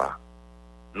 non papa.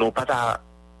 Nous pas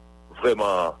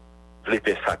vraiment voulu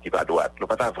faire ça qui va droite. Nous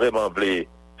pas vraiment voulu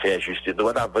faire justice.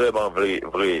 Nous pas vraiment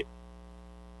voulu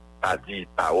pas dire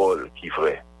parole qui est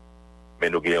vraie. Mais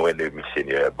nous gagnons un ennemi,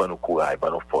 Seigneur. Bon nous courage, bon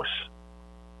nous force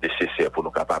nécessaire pour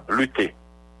nous capables de lutter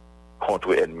contre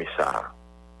l'ennemi ça.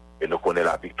 Et nous connaissons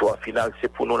la victoire finale,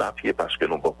 c'est pour nous la pied parce que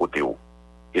nous sommes bon côté où.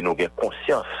 Et nous avons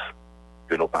conscience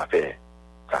que nous pas fait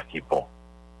ça qui est bon.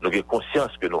 Nous avons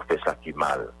conscience que nous faisons ça qui est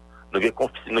mal. Nous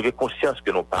avons conscience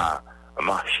que nous pas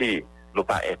marché, nous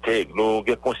pas intègre. Nous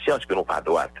avons conscience que nous pas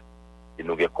droite. Et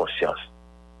nous avons conscience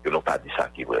que nous pas dit ça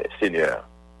qui est vrai. Seigneur,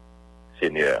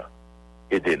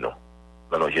 aidez-nous.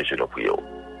 Dans le nom de Jésus, nous prions.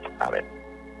 Amen.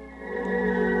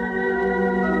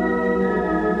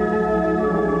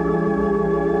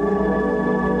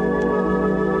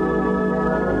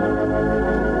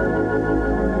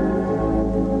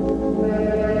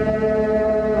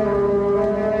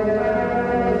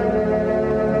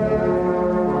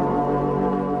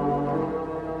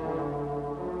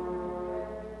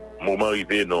 Moment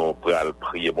arrivé, nous pourrons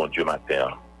prier, bon Dieu, matin.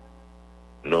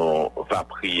 Nous va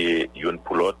prier une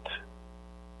pour l'autre,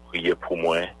 prier pour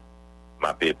moi,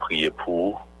 m'a prier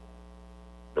pour.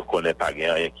 Nous ne connaissons pas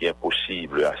rien qui est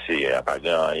impossible, assez, pas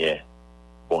rien.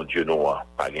 Bon Dieu, nous,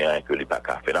 pas rien que les pas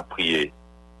qu'à faire. Nous prier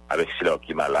avec ceux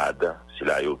qui sont malades,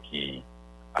 ceux qui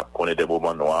connaissent des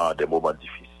moments noirs, des moments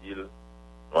difficiles.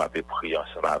 Nous avons prié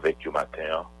ensemble avec eux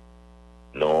matin.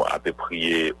 Nous avons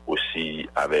prié aussi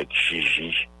avec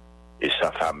Gigi et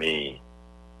sa famille.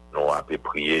 Nous avons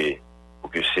prié pour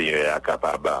que le Seigneur soit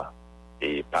capable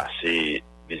de passer,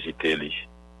 visiter lui.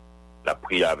 On a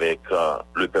prié avec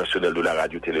le personnel de la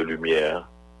radio Télé Lumière.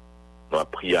 On a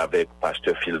prié avec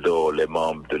Pasteur Fildor, les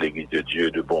membres de l'Église de Dieu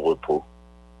de Bon Repos,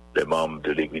 les membres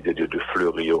de l'Église de Dieu de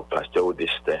Fleurio, Pasteur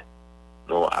Audestin.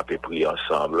 Nous avons prié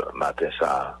ensemble, matin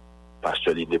ça,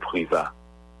 Pasteur Lidé Priva.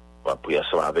 On a prié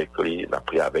ensemble avec lui, on a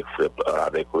prié avec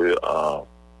eux,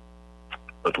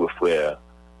 notre frère,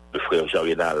 le frère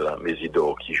Jean-Rénal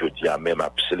Mésidor, qui jeudi a même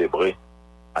célébré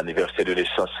l'anniversaire de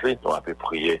naissance. Nous avons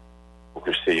prié pour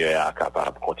que le Seigneur soit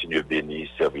capable de continuer à bénir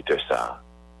serviteur ça.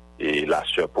 Et la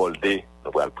sœur Paul D,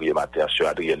 nous allons prier matin, sœur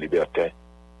Adrienne Libertin,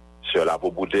 sœur Lavo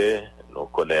Boudet, nous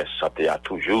connaissons santé à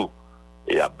toujours,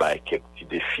 et à quelques petits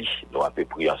défis, nous avons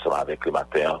prié ensemble avec le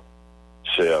matin,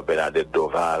 sœur Bernadette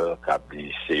Doval, qui a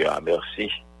dit Seigneur merci,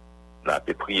 nous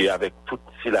avons prié avec tout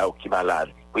ces là qui sont malades,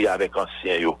 prié avec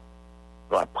anciens, nous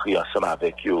avons prié ensemble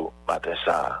avec eux, matin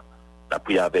ça, nous avons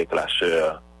prié avec la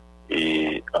sœur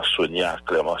et Sonia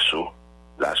Clémenceau,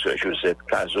 la sœur Josette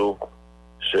Cazot,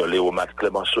 sœur Léomate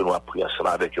Clémenceau, nous avons prié ensemble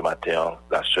avec eux matin,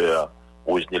 la sœur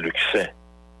Rosny Luxin,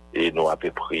 et nous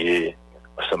avons prié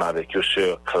ensemble avec eux,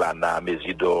 sœur Clana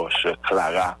Mésidor, sœur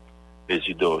Clara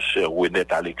Mésidor, sœur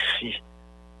Renette Alexis,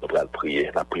 nous avons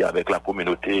prié. Nous avons prié avec la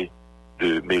communauté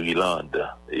de Maryland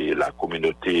et la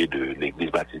communauté de l'Église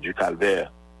baptiste du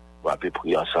Calvaire. Nous avons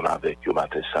prié ensemble avec eux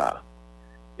matin ça.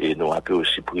 Et nous avons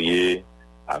aussi prié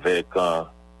avec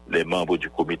les membres du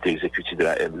comité exécutif de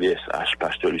la MUSH,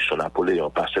 Pasteur Lucien Napoléon,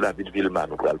 Pasteur David Villeman,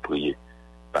 nous allons prier,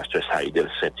 Pasteur Saïdel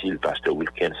Saint-Île, Pasteur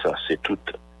Wilkins, c'est tout,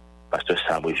 Pasteur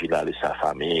Sam Reginald et sa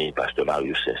famille, Pasteur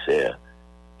Marius Sincère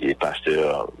et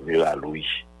Pasteur Murat Louis,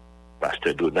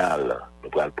 Pasteur Donald,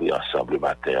 nous allons prier ensemble le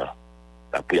matin,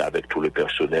 nous allons prier avec tout le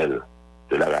personnel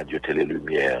de la radio Télé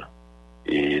Lumière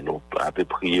et nous avons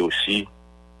prié aussi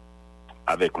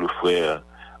avec le frère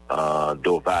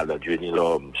Doval, Dieu ni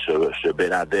l'homme, ce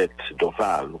Bernadette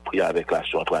Doval, nous prions avec la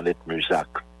sœur Antoinette Musac,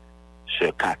 ce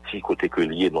Cathy côté que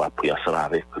lié, nous avons prié ensemble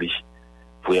avec lui,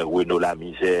 frère Renaud La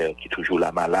Misère, qui est toujours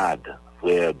la malade,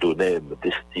 frère Donem,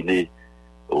 Destiné,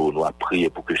 nous avons prié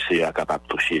pour que c'est capable de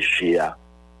toucher Chia,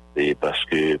 et parce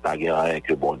que pas rien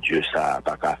que bon Dieu, ça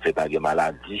n'a pas fait, pas de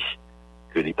maladie,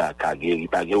 que il n'y a pas guéri,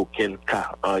 pas aucun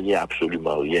cas, rien,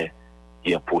 absolument rien,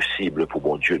 qui est impossible pour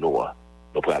bon Dieu, nous.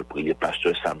 Nous pourrons prier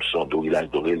Pasteur Samson d'Aurillage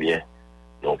d'Aurélien.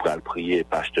 Nous pourrons prier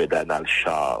Pasteur Danal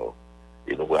Charles.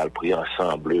 Et nous pourrons prier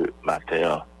ensemble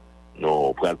matin.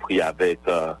 Nous pourrons prier avec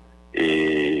la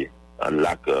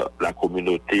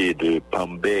communauté de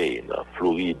Palm Bay, en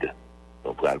Floride.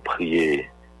 Nous pourrons prier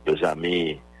nos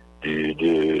amis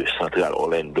de Central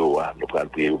Orlando. Nous pourrons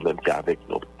prier même avec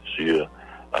nous sur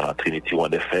Trinity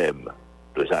One FM.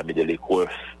 Nos amis de l'Écosse,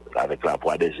 avec la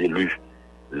voix des élus.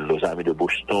 Nos amis de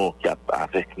Boston qui sont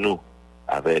avec nous,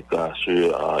 avec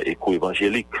ce écho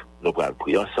évangélique, nous allons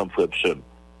prier ensemble, frère Psum,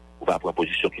 pour la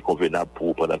proposition qui est convenable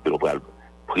pour pendant que nous allons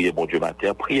prier, bon Dieu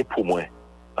matin, prier pour moi,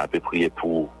 on peut prier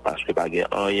pour, parce que il n'y a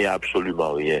rien,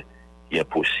 absolument rien qui est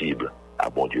possible à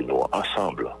bon Dieu nous.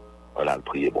 Ensemble, on va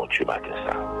prier, bon Dieu matin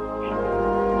ça.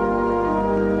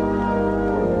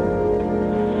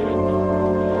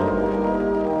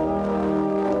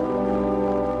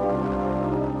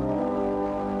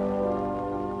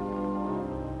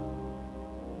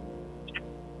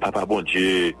 Papa bon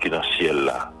Dieu qui est dans le ciel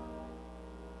là.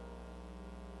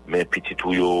 Mais petit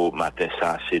touyo matin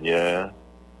ça, Seigneur,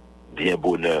 bien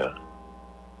bonheur,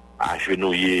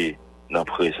 agenouillé dans la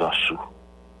présence sous.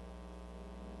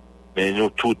 Mais nous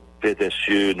tous, Père des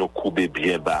cieux, nous couper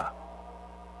bien bas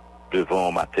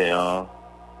devant matin,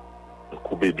 nous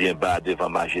couper bien bas devant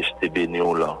majesté béni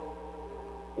là,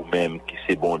 ou même qui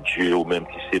c'est bon Dieu, ou même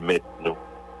qui c'est maître nous,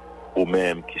 ou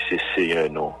même qui c'est Seigneur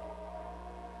nous.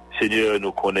 Seigneur,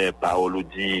 nous connaissons parole ou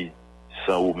dit,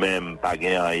 sans ou même pas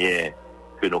rien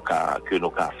que nous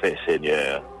avons fait,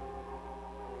 Seigneur.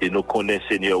 Et nous connaissons,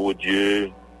 Seigneur, oh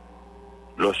Dieu,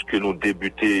 lorsque nous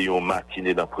débutions une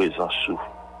matinée dans la présence sous.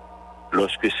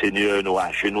 Lorsque, Seigneur, nous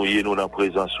agenouillons dans la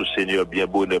présence sous, Seigneur, bien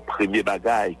bon, le premier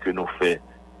bagaille que nous faisons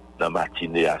dans la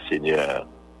matinée, Seigneur,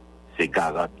 c'est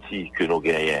garanti que nous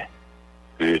gagnons,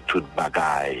 que toute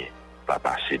bagaille va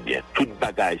passer bien. Toute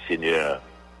bagaille, Seigneur,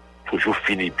 toujours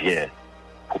fini bien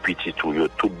pour petit tout,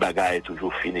 toute bagaille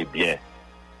toujours fini bien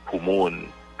pour monde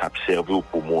qui observe ou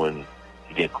pour monde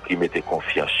qui mettait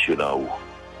confiance sur nous.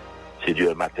 C'est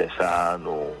Dieu matin ça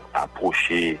nous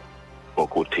approcher au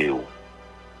côté où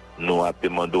nous a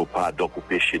demandé pardon pour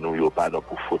péché nous, pardon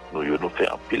pour faute nous fait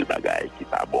un pile bagaille qui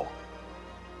pas bon.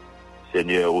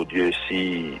 Seigneur, oh Dieu,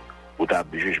 si votre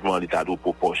jugement est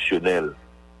proportionnel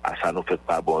à ça nous fait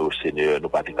pas bon au Seigneur, nous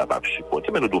pas capables de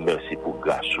supporter, mais nous disons merci pour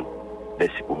grâce,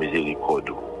 merci pour miséricorde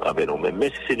envers nous-mêmes.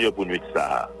 Merci Seigneur pour nous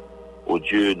ça. Oh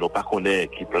Dieu, nous pas connaissons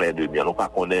qui plein de bien, nous pas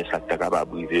connaissons ça qui est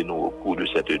capable de briser nous au cours de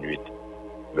cette nuit.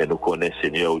 Mais nous connaissons,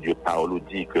 Seigneur, oh Dieu, parole nous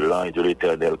dit que l'ange de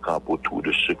l'Éternel campe autour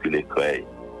de ceux qui les craignent.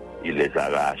 Il les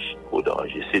arrache au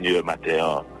danger. Seigneur,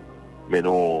 matin, mais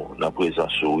nous, dans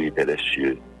présence, oui, Père des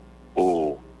cieux.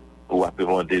 Oh, pour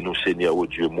demander nous, Seigneur, oh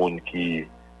Dieu, monde qui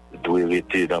doit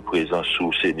rester dans présence,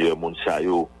 Seigneur, monde ça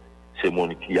yo, c'est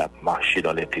monde qui a marché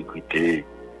dans l'intégrité.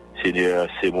 Seigneur,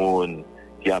 c'est monde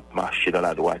qui a marché dans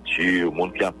la droiture,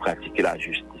 monde qui a pratiqué la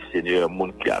justice, Seigneur,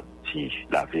 monde qui a dit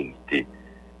la vérité.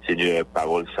 Seigneur,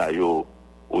 parole ça yo,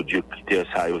 oh Dieu, critère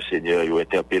ça yo, Seigneur, yo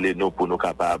interpellé nous pour nous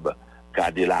capables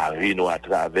garder la vie nous à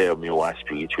travers miroir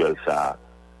spirituel ça,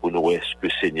 pour nous est-ce que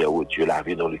Seigneur, oh Dieu, la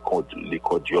vie nous les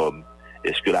codium,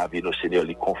 est-ce que la vie nous, Seigneur,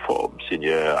 les conforme,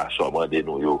 Seigneur, à son mandé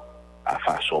nous yo, à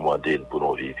façon mandé pour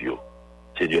nous vivre yo.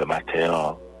 Seigneur,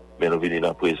 matin, mais nous venons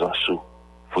dans présence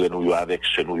frère nous yo avec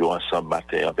ce nous yo ensemble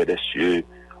matin, Père des cieux,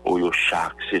 oh yo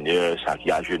chaque Seigneur, ça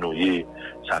qui a agenouillé,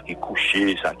 ça qui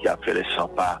couché, ça qui a fait les 100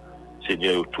 pas,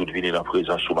 Seigneur, yo tout venir dans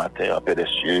présence ce matin, Père des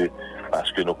cieux, parce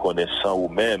que nous connaissons ou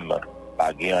même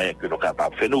pas rien que nous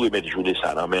capables de faire. Nous remettre journée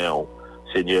ça dans la main.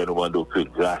 Seigneur, nous demandons que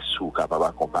grâce ou capable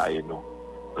d'accompagner nous.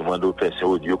 Nous demandons Père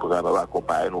Saint-Dieu pour capable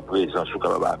d'accompagner nous, présence ou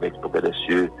capable avec nous, Père des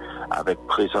cieux, avec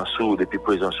présence ou, depuis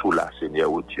présence ou là,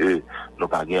 Seigneur, oh Dieu, nous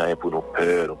pas rien pour nos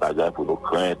peurs, nous pas rien pour nos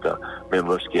craintes, même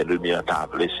lorsqu'il y a le mien t'a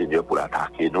appelé, Seigneur, pour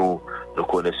l'attaquer nous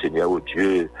connaissons, Seigneur, oh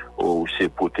Dieu, oh, c'est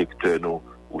protecteur nous,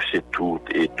 ou c'est tout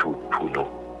et tout pour nous.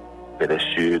 Père des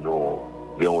cieux, nous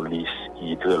avons une liste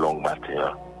qui est très longue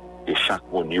matin. Et chaque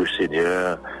monde,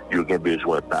 Seigneur, il a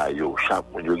besoin de eux. Chaque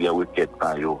monde, il a une requête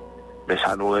par eux. Mais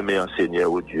ça nous remet en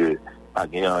Seigneur, oh Dieu, pas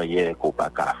rien qu'on n'a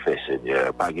pas faire,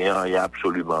 Seigneur. Pas rien,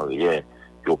 absolument rien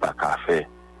qu'on n'a pas faire.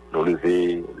 Nous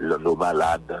lever nos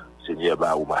malades, Seigneur,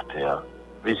 au matin.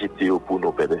 Visitez-vous pour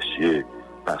nos Pères des cieux,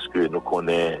 parce que nous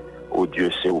connaissons, oh Dieu,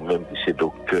 c'est vous-même qui c'est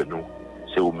docteur, nous.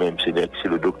 C'est vous-même, Seigneur, qui c'est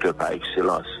le docteur par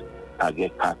excellence. Pas un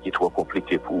cas qui est trop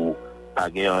compliqué pour vous. Pas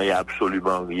rien,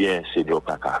 absolument rien, Seigneur,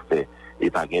 pas qu'à faire.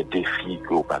 Et pas un défi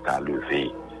qu'on pas qu'à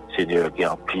lever. Seigneur, qui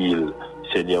en pile,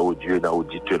 Seigneur, oh Dieu, dans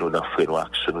l'auditeur, nous, dans frère, nous,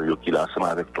 action, nous, qui là, ensemble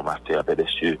avec ton matin, Père des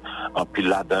cieux, en pile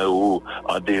là-dedans,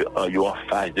 en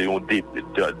face de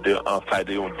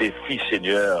un défi,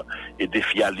 Seigneur, et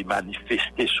défi à les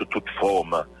manifester sous toute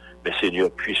forme. Mais Seigneur,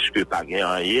 puisque pas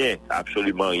rien,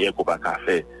 absolument rien qu'on pas qu'à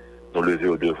faire, nous lever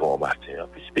au devant au matin.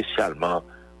 Puis spécialement,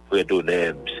 frère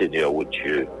d'honneur, Seigneur, oh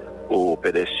Dieu, oh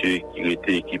Père des cieux, qui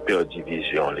était, qui perd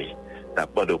division,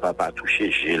 n'apprends de papa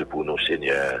toucher Gilles pour nous,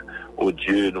 Seigneur. Oh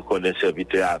Dieu, nous connaissons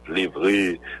serviteur appelé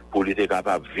vrai, pour lui être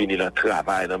capable de venir dans le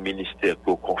travail, dans le ministère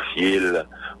pour confier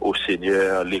au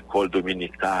Seigneur, l'école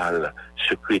dominicale,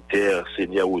 secrétaire,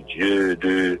 Seigneur, oh Dieu,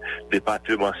 de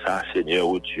département ça, Seigneur,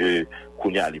 oh Dieu,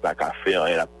 qu'on n'y a pas qu'à faire,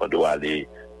 elle apprend de aller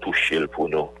toucher pour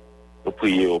nous. Nous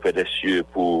prions au Père des cieux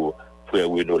pour frère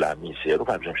nous la misère. Nous ne pouvons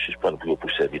pas suspendre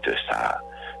pour serviteur ça.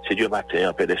 C'est Dieu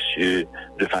matin, Père des cieux,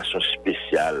 de façon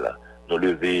spéciale, nous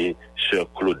lever Sœur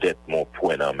Claudette, mon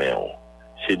point dans main.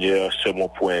 Seigneur, c'est mon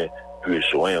point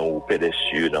besoin, au Père des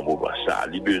cieux, dans mon moment ça.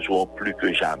 Il besoin plus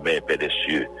que jamais, Père des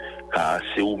cieux, car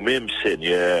c'est vous-même,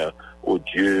 Seigneur, oh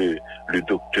Dieu, le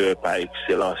docteur par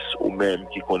excellence, ou même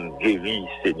qui compte guérit,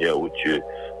 Seigneur, oh Dieu,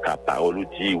 car parole nous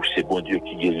dit, ou c'est bon Dieu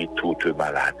qui guérit toute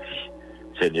maladie.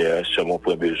 Seigneur, c'est mon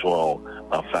point besoin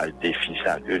en face des fils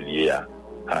singuliers,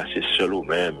 car c'est seul ou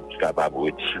même qui est capable de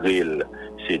retirer,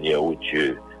 Seigneur, oh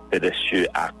Dieu, Père des cieux,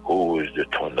 à cause de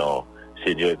ton nom.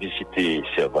 Seigneur, visitez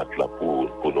servante là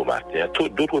pour nos matins.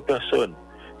 D'autres personnes,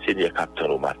 Seigneur, captant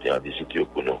nos matins, visitez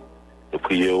pour nous. Nous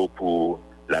prions pour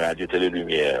la radio Télé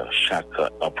Lumière, chaque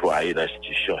employé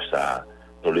d'institution, ça,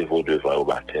 nous levons devant au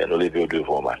matin, nous levons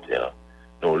devant au matin.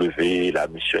 Nous levons la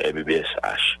mission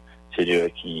MBSH. Seigneur,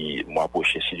 qui, mois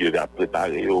prochain, si Dieu va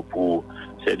préparer pour,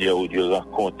 Seigneur, au Dieu,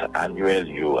 rencontre annuelle,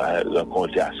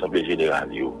 rencontre assemblée générale,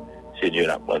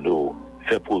 Seigneur, nous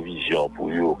fait provision pour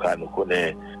eux, car nous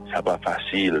connaissons, ça pas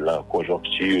facile, la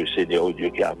conjoncture, Seigneur, au Dieu,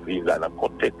 qui a pris là, dans le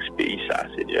contexte pays, ça,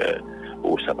 Seigneur,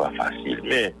 oh, ça pas facile,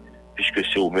 mais, puisque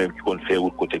c'est eux-mêmes qui comptent faire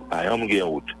route, côté par exemple, nous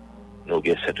avons route, nous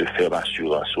avons cette ferme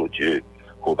assurance, au Dieu,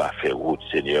 qu'on va faire route,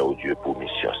 Seigneur, au Dieu, pour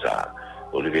mission, ça,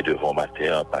 nous lever devant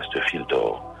matin, pasteur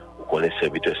Fildor, vous connaissez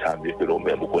serviteur ça mieux que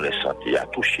nous-mêmes, vous connaissez santé, à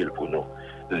toucher pour nous,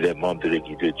 les membres de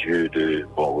l'église de Dieu, de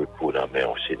bon repos dans la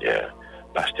main, Seigneur.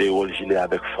 Pasteur Olgile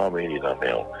avec famille dans la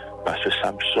main. Pasteur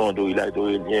Samson, il a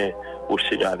donné lien au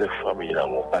Seigneur avec famille dans la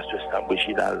main. Pasteur Sam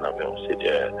Reginald dans la main,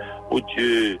 Seigneur. Oh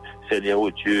Dieu, Seigneur,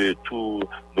 oh Dieu, tous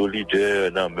nos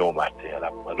leaders dans la main au matin, la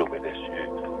main Père des cieux.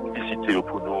 Visitez-le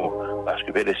pour nous, parce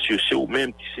que Père des cieux, c'est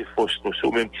vous-même qui s'efforce nous, c'est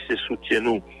vous-même qui se soutient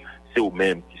nous, c'est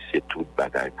vous-même qui sait toute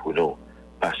bagaille pour nous.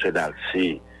 pasteur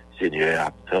Dalcy, Seigneur,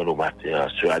 attend au matin,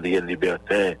 Sœur Adrienne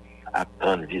Libertin,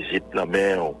 attend visite dans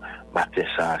mer, matin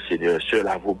ça, Seigneur, Sœur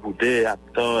Lavo Boudet,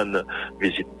 attend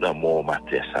visite dans mon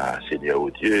matin ça, Seigneur, oh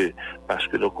Dieu, parce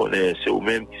que nous connaissons, c'est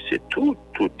vous-même qui c'est tout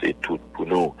et tout pour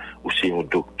nous, ou c'est un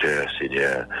docteur,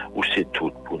 Seigneur, ou c'est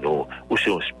tout pour nous, ou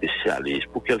c'est un spécialiste,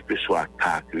 pour quel que soit le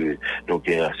cas que nous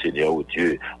gagnons, Seigneur, oh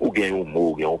Dieu, ou gagnons un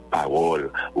mot, gagnons une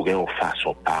parole, ou gagnons une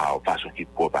façon façon qui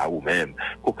propre à vous-même,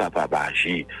 qu'on capable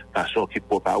d'agir, façon qui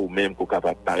propre à vous-même, qu'on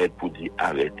capable de paraître pour dire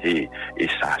arrêtez et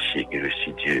sachez que je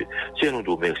suis Dieu. Seigneur, nous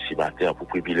nous remercions matin pour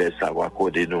privilège savoir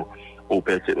accorder nous. Au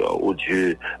Père, au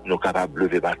Dieu, nous capables de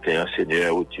lever matin,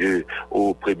 Seigneur, au Dieu,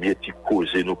 au premier petit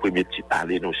causer, nos premiers petits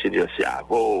parler, nous, Seigneur, c'est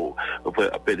avant.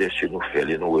 Père des cieux, nous faire,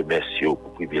 nous remercions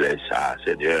pour privilège ça,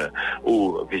 Seigneur.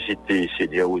 Ou visiter,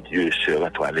 Seigneur, au Dieu, Sœur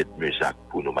Antoinette Musac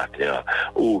pour nos matins.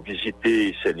 Ou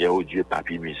visiter, Seigneur, au Dieu,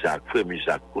 Papi Musac, Frère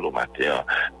Musac pour nos matins.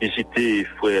 Visiter,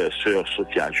 Frère, Sœur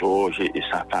Sophia Georges et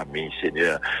sa famille,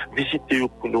 Seigneur. Visiter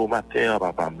pour nos matins,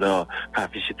 Papa Blanc, car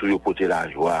visiter pour la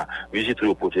joie,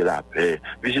 visiter pour la paix.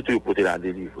 Visitez pour la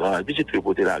délivrance, visitez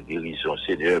pour la guérison,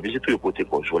 Seigneur, visitez pour la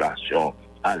consolation.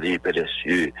 Allez, Père des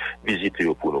cieux,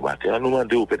 visitez pour nos matins. Nous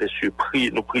demandons au Père des cieux,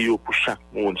 nous prions pour chaque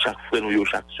monde, chaque frère,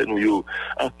 chaque sœur,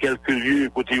 en quelques lieux,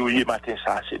 côté où il matin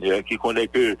ça, Seigneur, qui connaît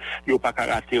que il n'y a pas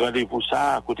qu'à rater rendez-vous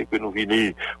ça, côté que nous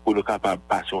venons, pour nous capables de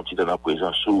passer un petit dans la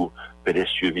présence où, Père des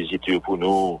cieux, visitez pour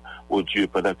nous, oh Dieu,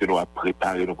 pendant que nous avons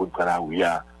préparé nous pour nous prendre la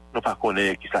ouïa. Nous ne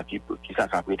connaissons pas qui ça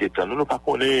a prêté temps. Nous ne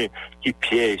connaissons pas qui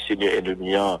piège, Seigneur,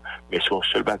 ennemi, mais son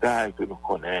seul bagage que nous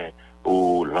connaissons,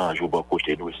 oh, l'ange au bon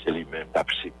côté nous, c'est lui-même qui a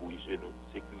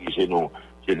sécurisé nous,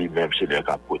 c'est lui-même, Seigneur,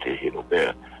 qui a protégé nos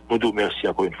pères. Nous nous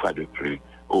remercions encore une fois de plus.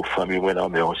 Aux familles, moi, dans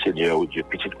mes Seigneur, oh Dieu,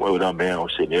 petite moi, dans mes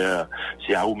Seigneur.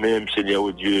 C'est à vous-même, Seigneur,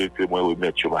 oh Dieu, que moi,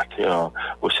 remettre ce matin.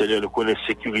 Oh Seigneur, nous connaissons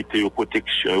sécurité,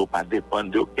 protection, pas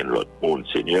dépendre d'aucun autre monde,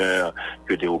 Seigneur,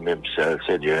 que de vous-même seul,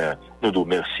 Seigneur. Nous nous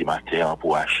remercions matin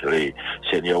pour acheter.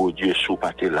 Seigneur, oh Dieu, sous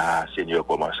pâté là, Seigneur,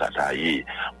 commence à tailler.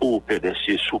 Oh Père des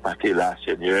cieux, sous pâté là,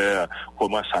 Seigneur,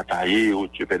 commence à tailler. Oh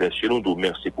Dieu, Père des cieux, nous nous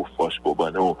remercions pour force, pour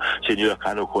nous. Seigneur,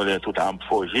 car nous connaissons toute âme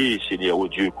forgée, Seigneur, oh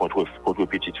Dieu, contre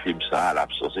petite fille, ça,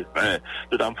 l'absence de fin.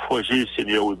 Toute âme forgée,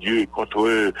 Seigneur, oh Dieu,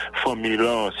 contre famille,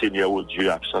 Seigneur, oh Dieu,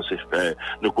 absence de fin.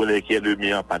 Nous connaissons qu'il y a le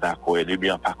mien pas d'accord, le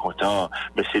mien pas content.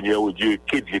 Mais Seigneur, oh Dieu,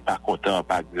 qu'il n'est pas content,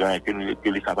 pas grand, que nous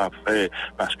est capable de faire,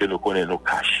 parce que nous connaissons nous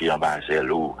cacher en bas de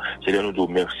l'eau. Seigneur, nous nous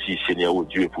merci, Seigneur, oh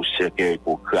Dieu, pour ce que,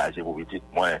 pour craser, pour petit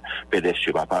moins, Père des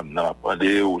cieux, Papa, nous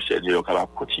apprenons, Seigneur, qu'on va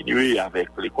continuer avec,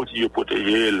 les continuer à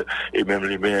protéger, et même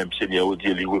lui-même, Seigneur, oh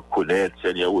Dieu, lui reconnaître,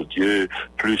 Seigneur, oh Dieu,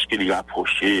 plus qu'il l'a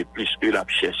approché, plus qu'il l'a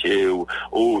cherché,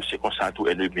 oh, c'est comme ça, tout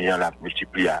ennemi, l'a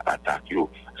multiplié à attaque,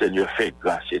 Seigneur, fais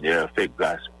grâce, Seigneur, fais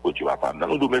grâce, pour Dieu, Papa.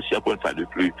 Nous nous remercions encore une fois de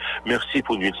plus. Merci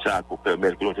pour nous ça, pour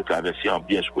permettre que nous te traversions en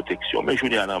bien protection. Mais je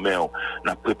dis à la main, on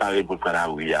a préparé pour faire la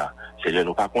rue. Seigneur,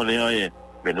 nous ne connaissons rien,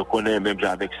 mais nous connaissons même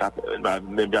avec ça,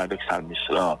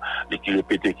 l'islam, et qui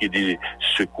répétait, qui dit,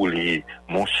 secours-les,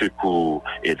 mon secours,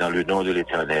 et dans le nom de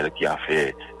l'Éternel qui a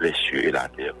fait les cieux et la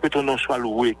terre. Que ton nom soit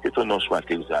loué, que ton nom soit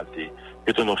exalté.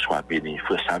 Que ton nom soit béni.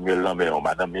 Frère Samuel Lambert,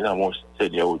 Madame Mina, mon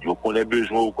Seigneur, oh Dieu, qu'on ait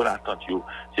besoin, qu'on attend,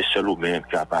 c'est seul ou même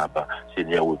capable,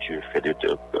 Seigneur, oh Dieu, fait de qui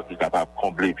est capable de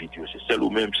combler vidéo. C'est seul ou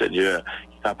même, Seigneur,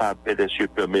 qui est capable, Père des cieux,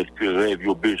 permettre que rêve,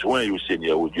 au besoin,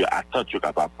 Seigneur, oh Dieu, attend, tu es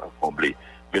capable de combler.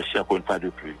 Merci encore une fois de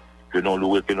plus. Que non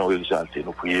loué, que non exalté.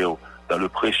 Nous prions dans le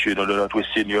précieux nom de notre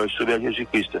Seigneur et Sauveur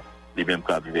Jésus-Christ, les mêmes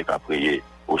qu'à vivre qu'à prier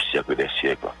au siècle des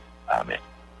siècles. Amen.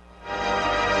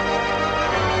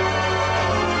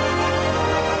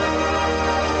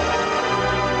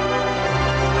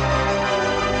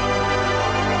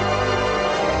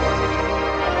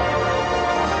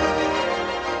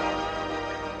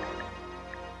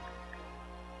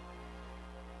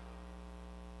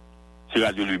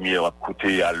 Radio Lumière a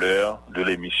coûté à l'heure de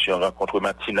l'émission Rencontre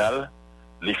Matinale.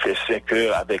 Il fait 5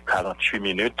 heures avec 48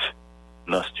 minutes.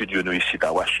 Dans le studio, nous ici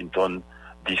à Washington,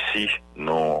 d'ici,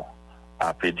 nous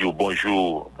appelons dire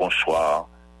bonjour, bonsoir,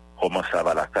 comment ça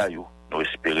va la caillou. Nous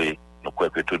espérons, nous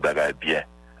croyons que tout bagaille bien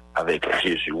avec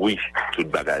Jésus. Oui, tout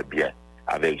bagaille bien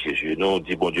avec Jésus. Nous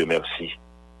disons bon Dieu merci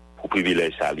pour le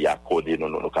privilège à lui accorder,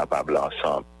 nous capables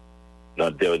ensemble. Dans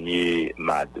le dernier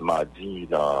mardi,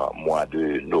 dans le mois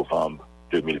de novembre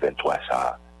 2023,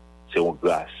 ça, c'est une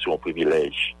grâce, c'est un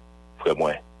privilège. Frère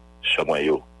moi, ce moi,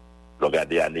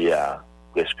 regardez l'année a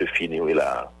presque fini,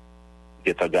 là.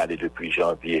 J'ai regardé depuis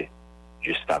janvier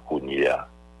jusqu'à Kounia,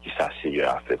 qui ça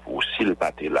Seigneur a fait pour vous. S'il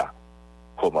n'était là,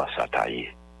 comment ça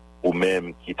tailler? Ou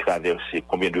même qui traversait,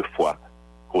 combien de fois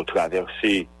qu'on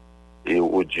traversait, et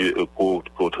au Dieu,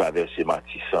 qu'on traversait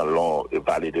Matissan,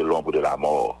 vallée de l'ombre de la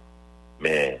mort.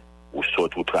 mais ou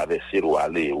sortir ou traverser ou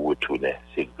aller ou retourner,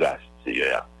 c'est grâce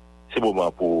Seigneur. C'est le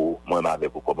moment pour moi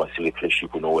pour commencer à réfléchir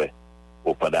pour nous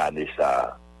pour pendant l'année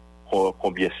ça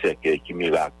combien c'est qui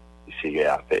miracle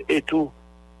Seigneur a fait et tout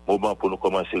moment pour nous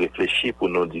commencer à réfléchir pour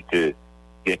nous dire que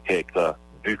il y a quelqu'un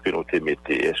but que nous te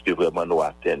mettez est-ce que vraiment nous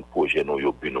atteignons projet nous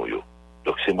yo but nous yo.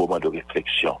 Donc c'est un moment de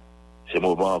réflexion. C'est un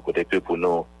moment côté que pour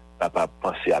nous capable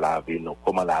penser à la vie nous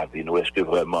comment la vie nous est-ce que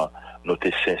vraiment nous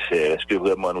sommes sincères est-ce que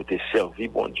vraiment nous sommes servi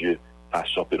bon Dieu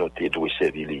façon que nous sommes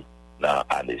servi dans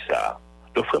l'année ça.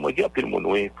 Donc frère moi il y a plein de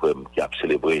monde qui a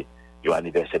célébré un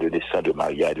anniversaire de naissance de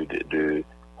mariage de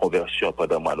conversion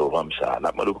pendant le mois de novembre ça.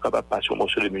 N'a pas capable passer un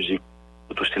morceau de musique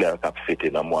pour tout cela qui a fêté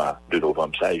dans le mois de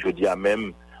novembre ça et je dis à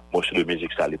même morceau de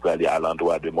musique ça pour aller à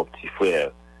l'endroit de mon petit frère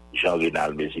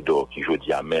Jean-Renal Mésidor qui je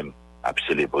dis à même a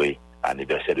célébré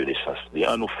anniversaire de naissance.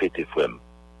 On nous fêter frère,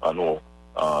 on nous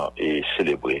et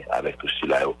célébrer avec tout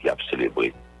cela qui a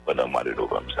célébré pendant le mois de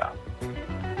novembre ça.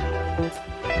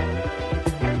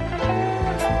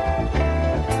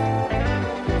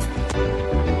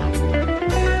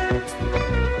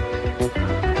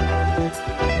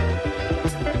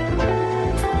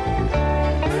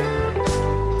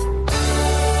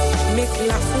 Mettre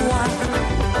la foi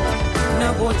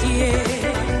dans bon Dieu.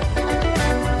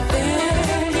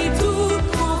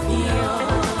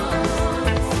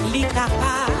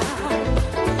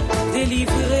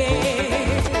 Délivrer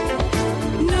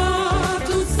dans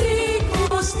toutes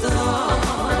circonstances,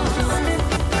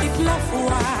 avec la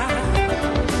foi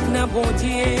dans bon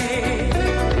Dieu,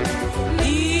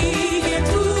 il est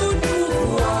tout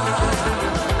pouvoir,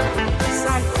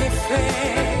 ça te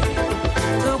fait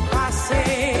te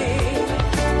passer,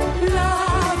 la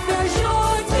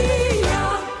aujourd'hui,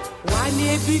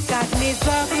 ouane but à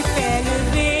Nézor et fait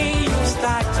lever une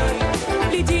statue,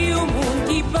 lui dit au monde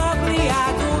qui parle et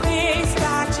adorer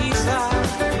statue ça,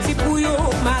 c'est pour yo,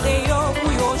 maré yo,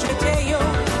 pour yo, jeter yo,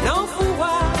 non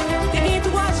fouwa, t'es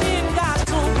troisième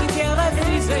garçon qui t'est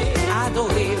refusé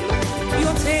adorer,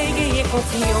 yo t'es gagné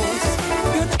confiance,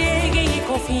 yo t'es gagné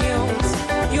confiance,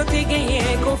 yo t'es gagné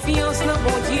confiance dans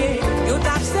mon Dieu, yo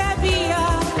t'as servi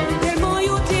tellement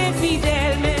yo t'es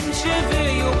fidèle, même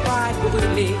cheveux yo pas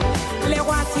brûlé, les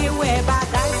rois t'es ouais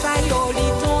bagaille ça yo li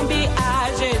tombé à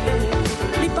genoux.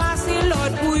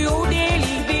 Pour yo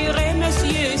délibérer,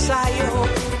 monsieur Sayo.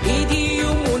 Il dit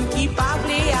au monde qui parle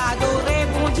et adorer,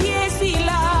 bon Dieu, si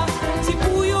là. Si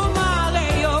pour yo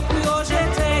marrer, yo, pour yo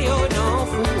jeter, yo, non,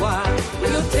 fouwa.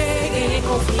 Yo t'ai gagné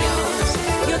confiance,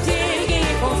 yo t'ai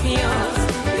gagné confiance,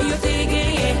 yo t'ai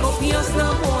gagné confiance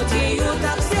dans mon Dieu, yo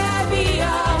t'a servi,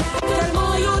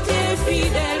 tellement yo t'es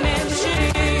fidèle, même chez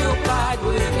yo pas de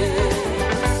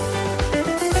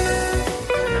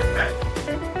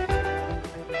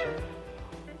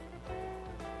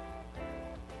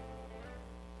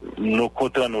Nous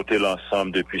comptons noter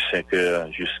l'ensemble depuis 5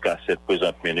 heures jusqu'à cette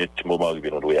présente minute, moment où nous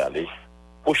devons aller.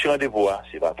 Prochain rendez-vous,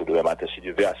 c'est partout demain matin, si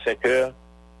Dieu veut, à 5 heures,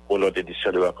 pour notre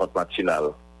édition de Rencontre Matinale.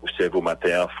 Vous savez, au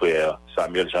matin, frère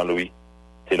Samuel Jean-Louis,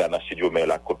 c'est là dans le studio, mais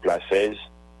la Côte-Place 16,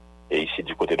 et ici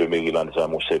du côté de Maryland,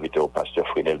 mon serviteur, pasteur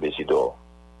Frénel Bézidor.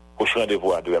 Prochain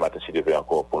rendez-vous, demain matin, si Dieu veut,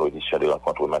 encore pour l'édition de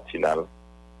Rencontre Matinale.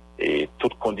 Et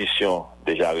toutes conditions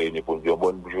déjà réunies pour nous dire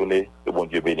bonne journée, que bon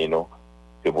Dieu bénisse nous.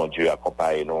 Que bon Dieu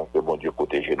accompagne nous, que bon Dieu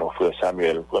protège nous. Frère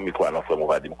Samuel, premier fois, frère, on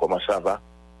va dire comment ça va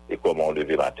et comment on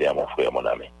devait rater à mon frère, mon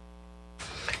ami.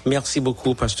 Merci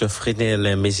beaucoup, pasteur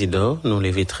Frénel Mésidor. Nous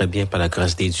levons très bien par la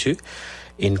grâce de Dieu.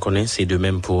 Et nous connaissons de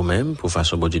même pour nous-mêmes, pour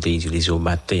façon bon Dieu d'utiliser au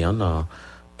matin, dans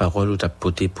parole ou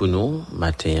t'apporter pour nous,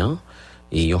 matin,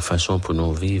 et une façon pour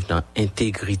nous vivre dans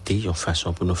intégrité, une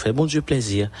façon pour nous faire bon Dieu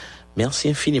plaisir. Merci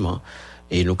infiniment.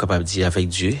 Et nous sommes capables de dire avec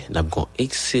Dieu, nous avons une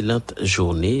excellente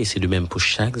journée. Et c'est de même pour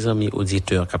chaque ami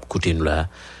auditeur qui a écouté nous là,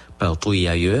 partout et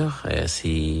ailleurs. C'est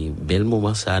un bel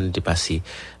moment ça, nous est passé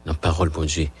dans la parole bon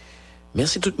Dieu.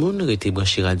 Merci tout le monde. Restez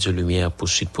branchés Radio Lumière pour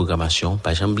suite programmation.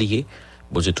 Pas jamais oublier.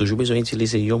 Bon Dieu, toujours besoin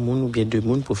d'utiliser un monde ou bien deux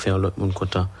mondes pour faire l'autre monde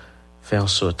content. Faire en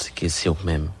sorte qu'il c'est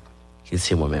moi-même. Qu'il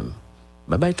c'est moi-même.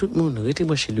 Bye bye tout le monde. Restez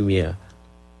branchés Lumière.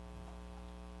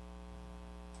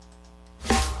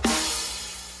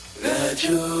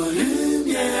 Radio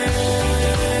Lumière,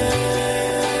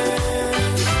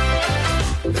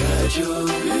 Radio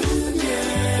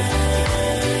Lumière,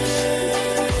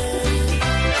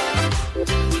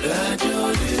 Radio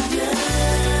Lumière,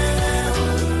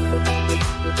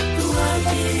 toi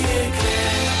qui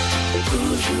éclaires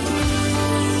toujours.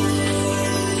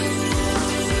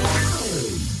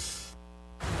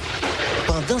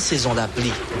 Pendant saison la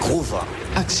pluie, gros vent,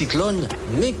 avec cyclone,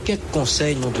 mais quelques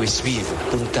conseils nous devons suivre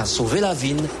pour nous sauver la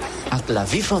vie avec la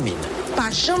vie famine.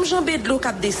 Pas jamais jambe de l'eau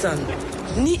cap descendre,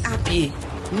 ni à pied,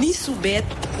 ni sous bête,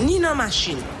 ni dans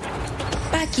machine.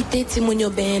 Pas quitter Timoun yo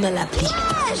ben dans la pluie.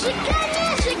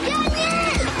 J'ai gagné!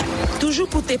 Toujours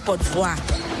pour tes porte-voix,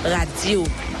 radio,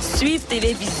 suivre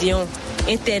télévision,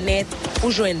 internet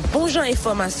pour joindre bon genre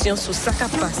d'informations sur ce qui a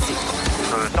passé.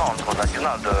 Le Centre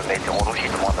national de météorologie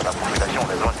demande à la population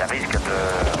des zones à risque de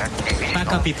rester pas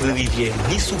camper pour rivière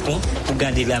ni sous pont pour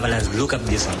garder l'avalanche de l'eau qui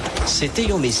descend. C'était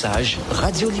un message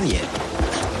Radio Lumière.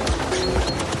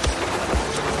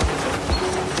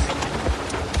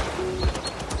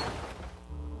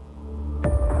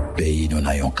 Pays nous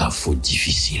n'ayons qu'à faute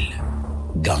difficile.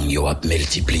 Gang yo a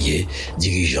multiplié,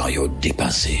 dirigeants yo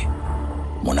dépassé.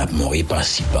 Mon ap mori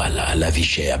par-ci par-là, la vie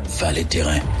chère ap valet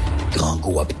terrain, grand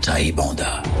go ap taille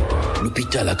banda.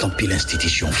 L'hôpital a campé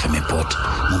l'institution fermé porte,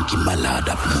 mon qui malade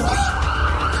ap mori.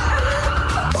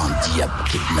 Bandi ap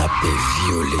kidnappé,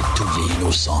 violé, tout les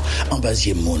innocents, en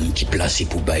basier moun qui placé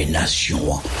pour bailler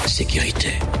nation en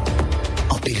sécurité.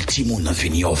 En pile ti moun a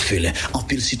fini orphelin, en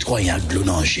pile citoyen de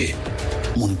l'onanger.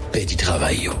 Moun pedi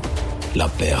travail yo. La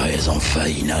Pérez en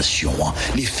failli nation,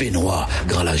 les faits noirs,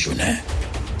 grand la journée.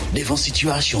 Devant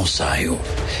situation ça yo,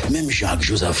 même Jacques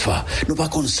Josaphat, nous pas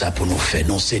comme ça pour nous faire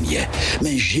non Seigneur,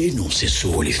 mais j'ai nous c'est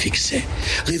sur les fixer.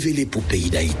 Révéler pour pays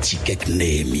d'Haïti quelques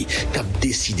Néhémie, cap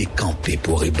décidé camper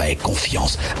pour ébailler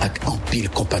confiance avec un pile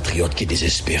compatriotes qui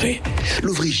désespérés.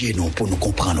 L'ouvrier nous pour nous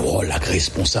comprendre rôle la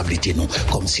responsabilité nous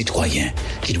comme citoyens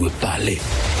qui doit parler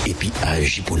et puis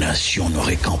agir pour nation nous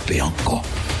récamper encore.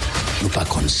 Nous pas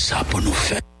comme ça pour nous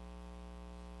faire.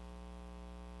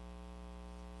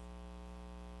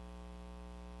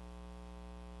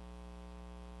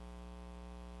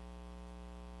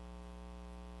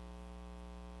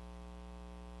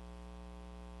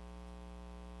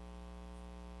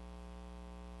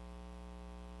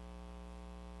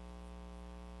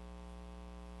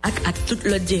 Avec tout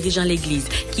l'autre dirigeant l'église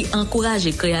qui encourage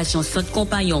la création centre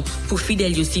compagnon pour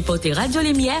fidèles et supporter Radio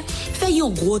Lumière, fait un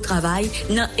gros travail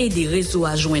dans aider réseau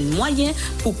à joindre moyens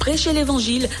pour prêcher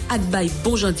l'évangile avec bail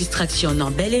bon genre distraction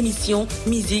dans belle émission,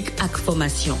 musique et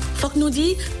formation. Faut que nous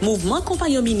dit, mouvement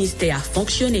compagnon ministère a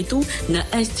fonctionné tout dans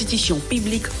institution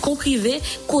publique comme privée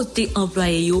côté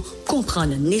employé yo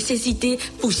comprendre nécessité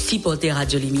pour supporter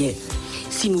Radio Lumière.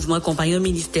 Si mouvement compagnon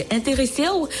ministère intéressé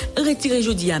ou retirez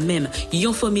jeudi à même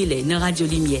yon formulaire dans Radio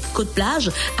Lumière Côte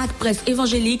Plage avec presse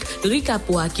évangélique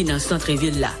Ricapoa qui dans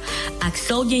centre-ville là. Ak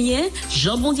sa ou genyen,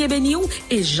 Jean Bondier béni ou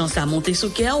et Jean sa monté sous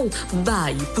cœur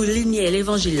bail pour lumière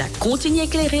l'évangile là continue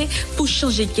éclairer pour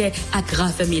changer cœur ak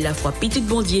raffermir la foi petite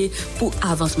Bondier pour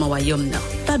avancement royaume nan.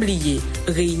 Pas oublier,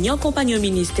 réunion compagnon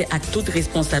ministère avec tout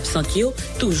responsable santé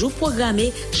toujours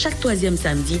programmé chaque troisième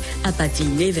samedi à partir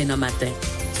de 9h matin.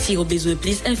 Si vous avez besoin de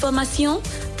plus d'informations,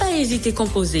 pas hésiter à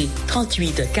composer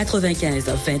 38 95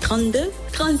 20 32,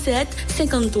 37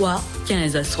 53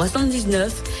 15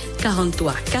 79,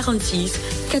 43 46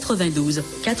 92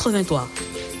 83.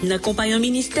 N'accompagnant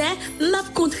ministère, m'a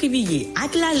contribué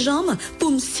avec la jambe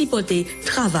pour me supporter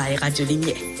travail Radio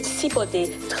Lumière.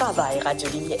 Supporter travail Radio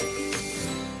Lumière.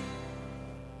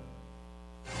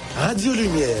 Radio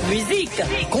Lumière. Musique,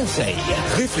 conseils,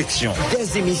 réflexions,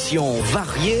 des émissions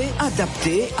variées,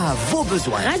 adaptées à vos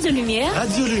besoins. Radio Lumière.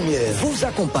 Radio Lumière vous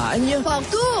accompagne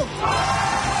partout.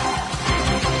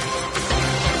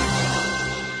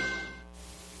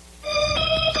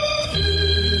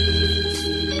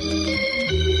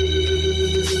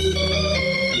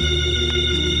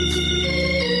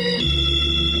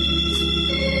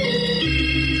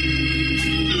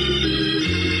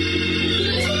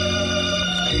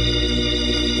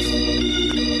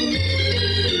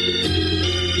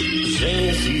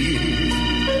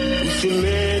 Se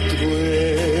mettre,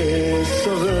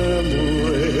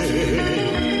 sauve-moi.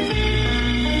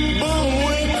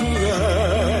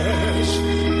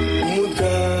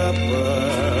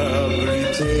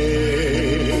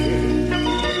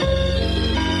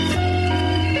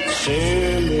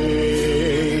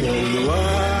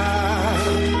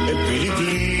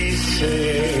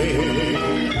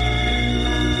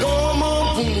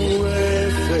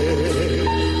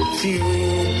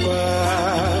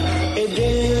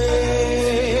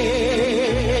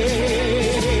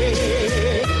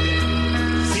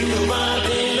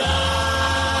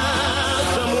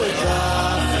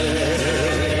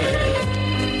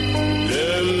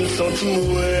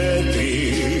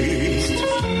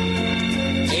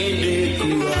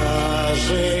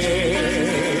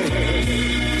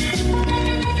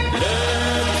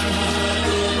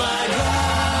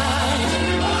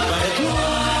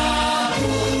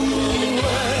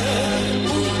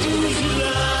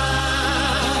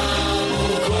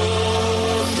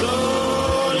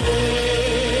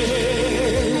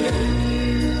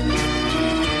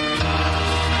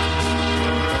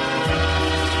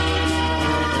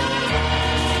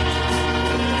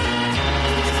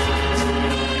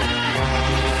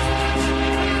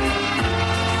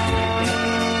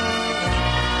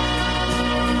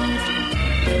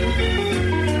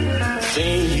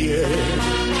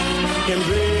 can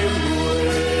bring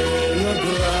no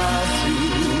graça.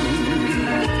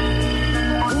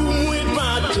 Muito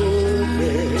bato,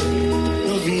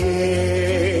 não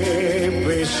vier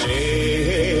prêcher.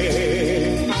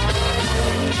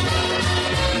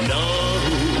 Não,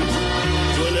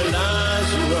 joie la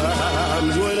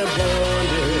joie, joie la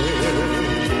bonne.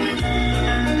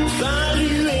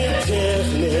 Salut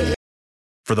éternel.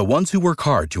 For the ones who work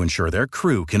hard to ensure their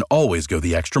crew can always go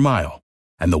the extra mile,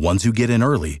 and the ones who get in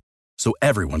early so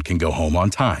everyone can go home on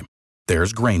time,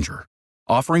 there's Grainger,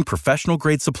 offering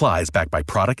professional-grade supplies backed by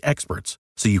product experts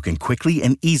so you can quickly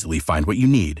and easily find what you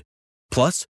need.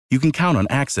 Plus, you can count on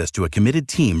access to a committed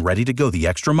team ready to go the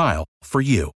extra mile for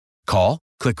you. Call,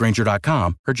 click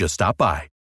Grainger.com, or just stop by.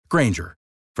 Grainger,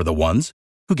 for the ones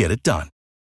who get it done.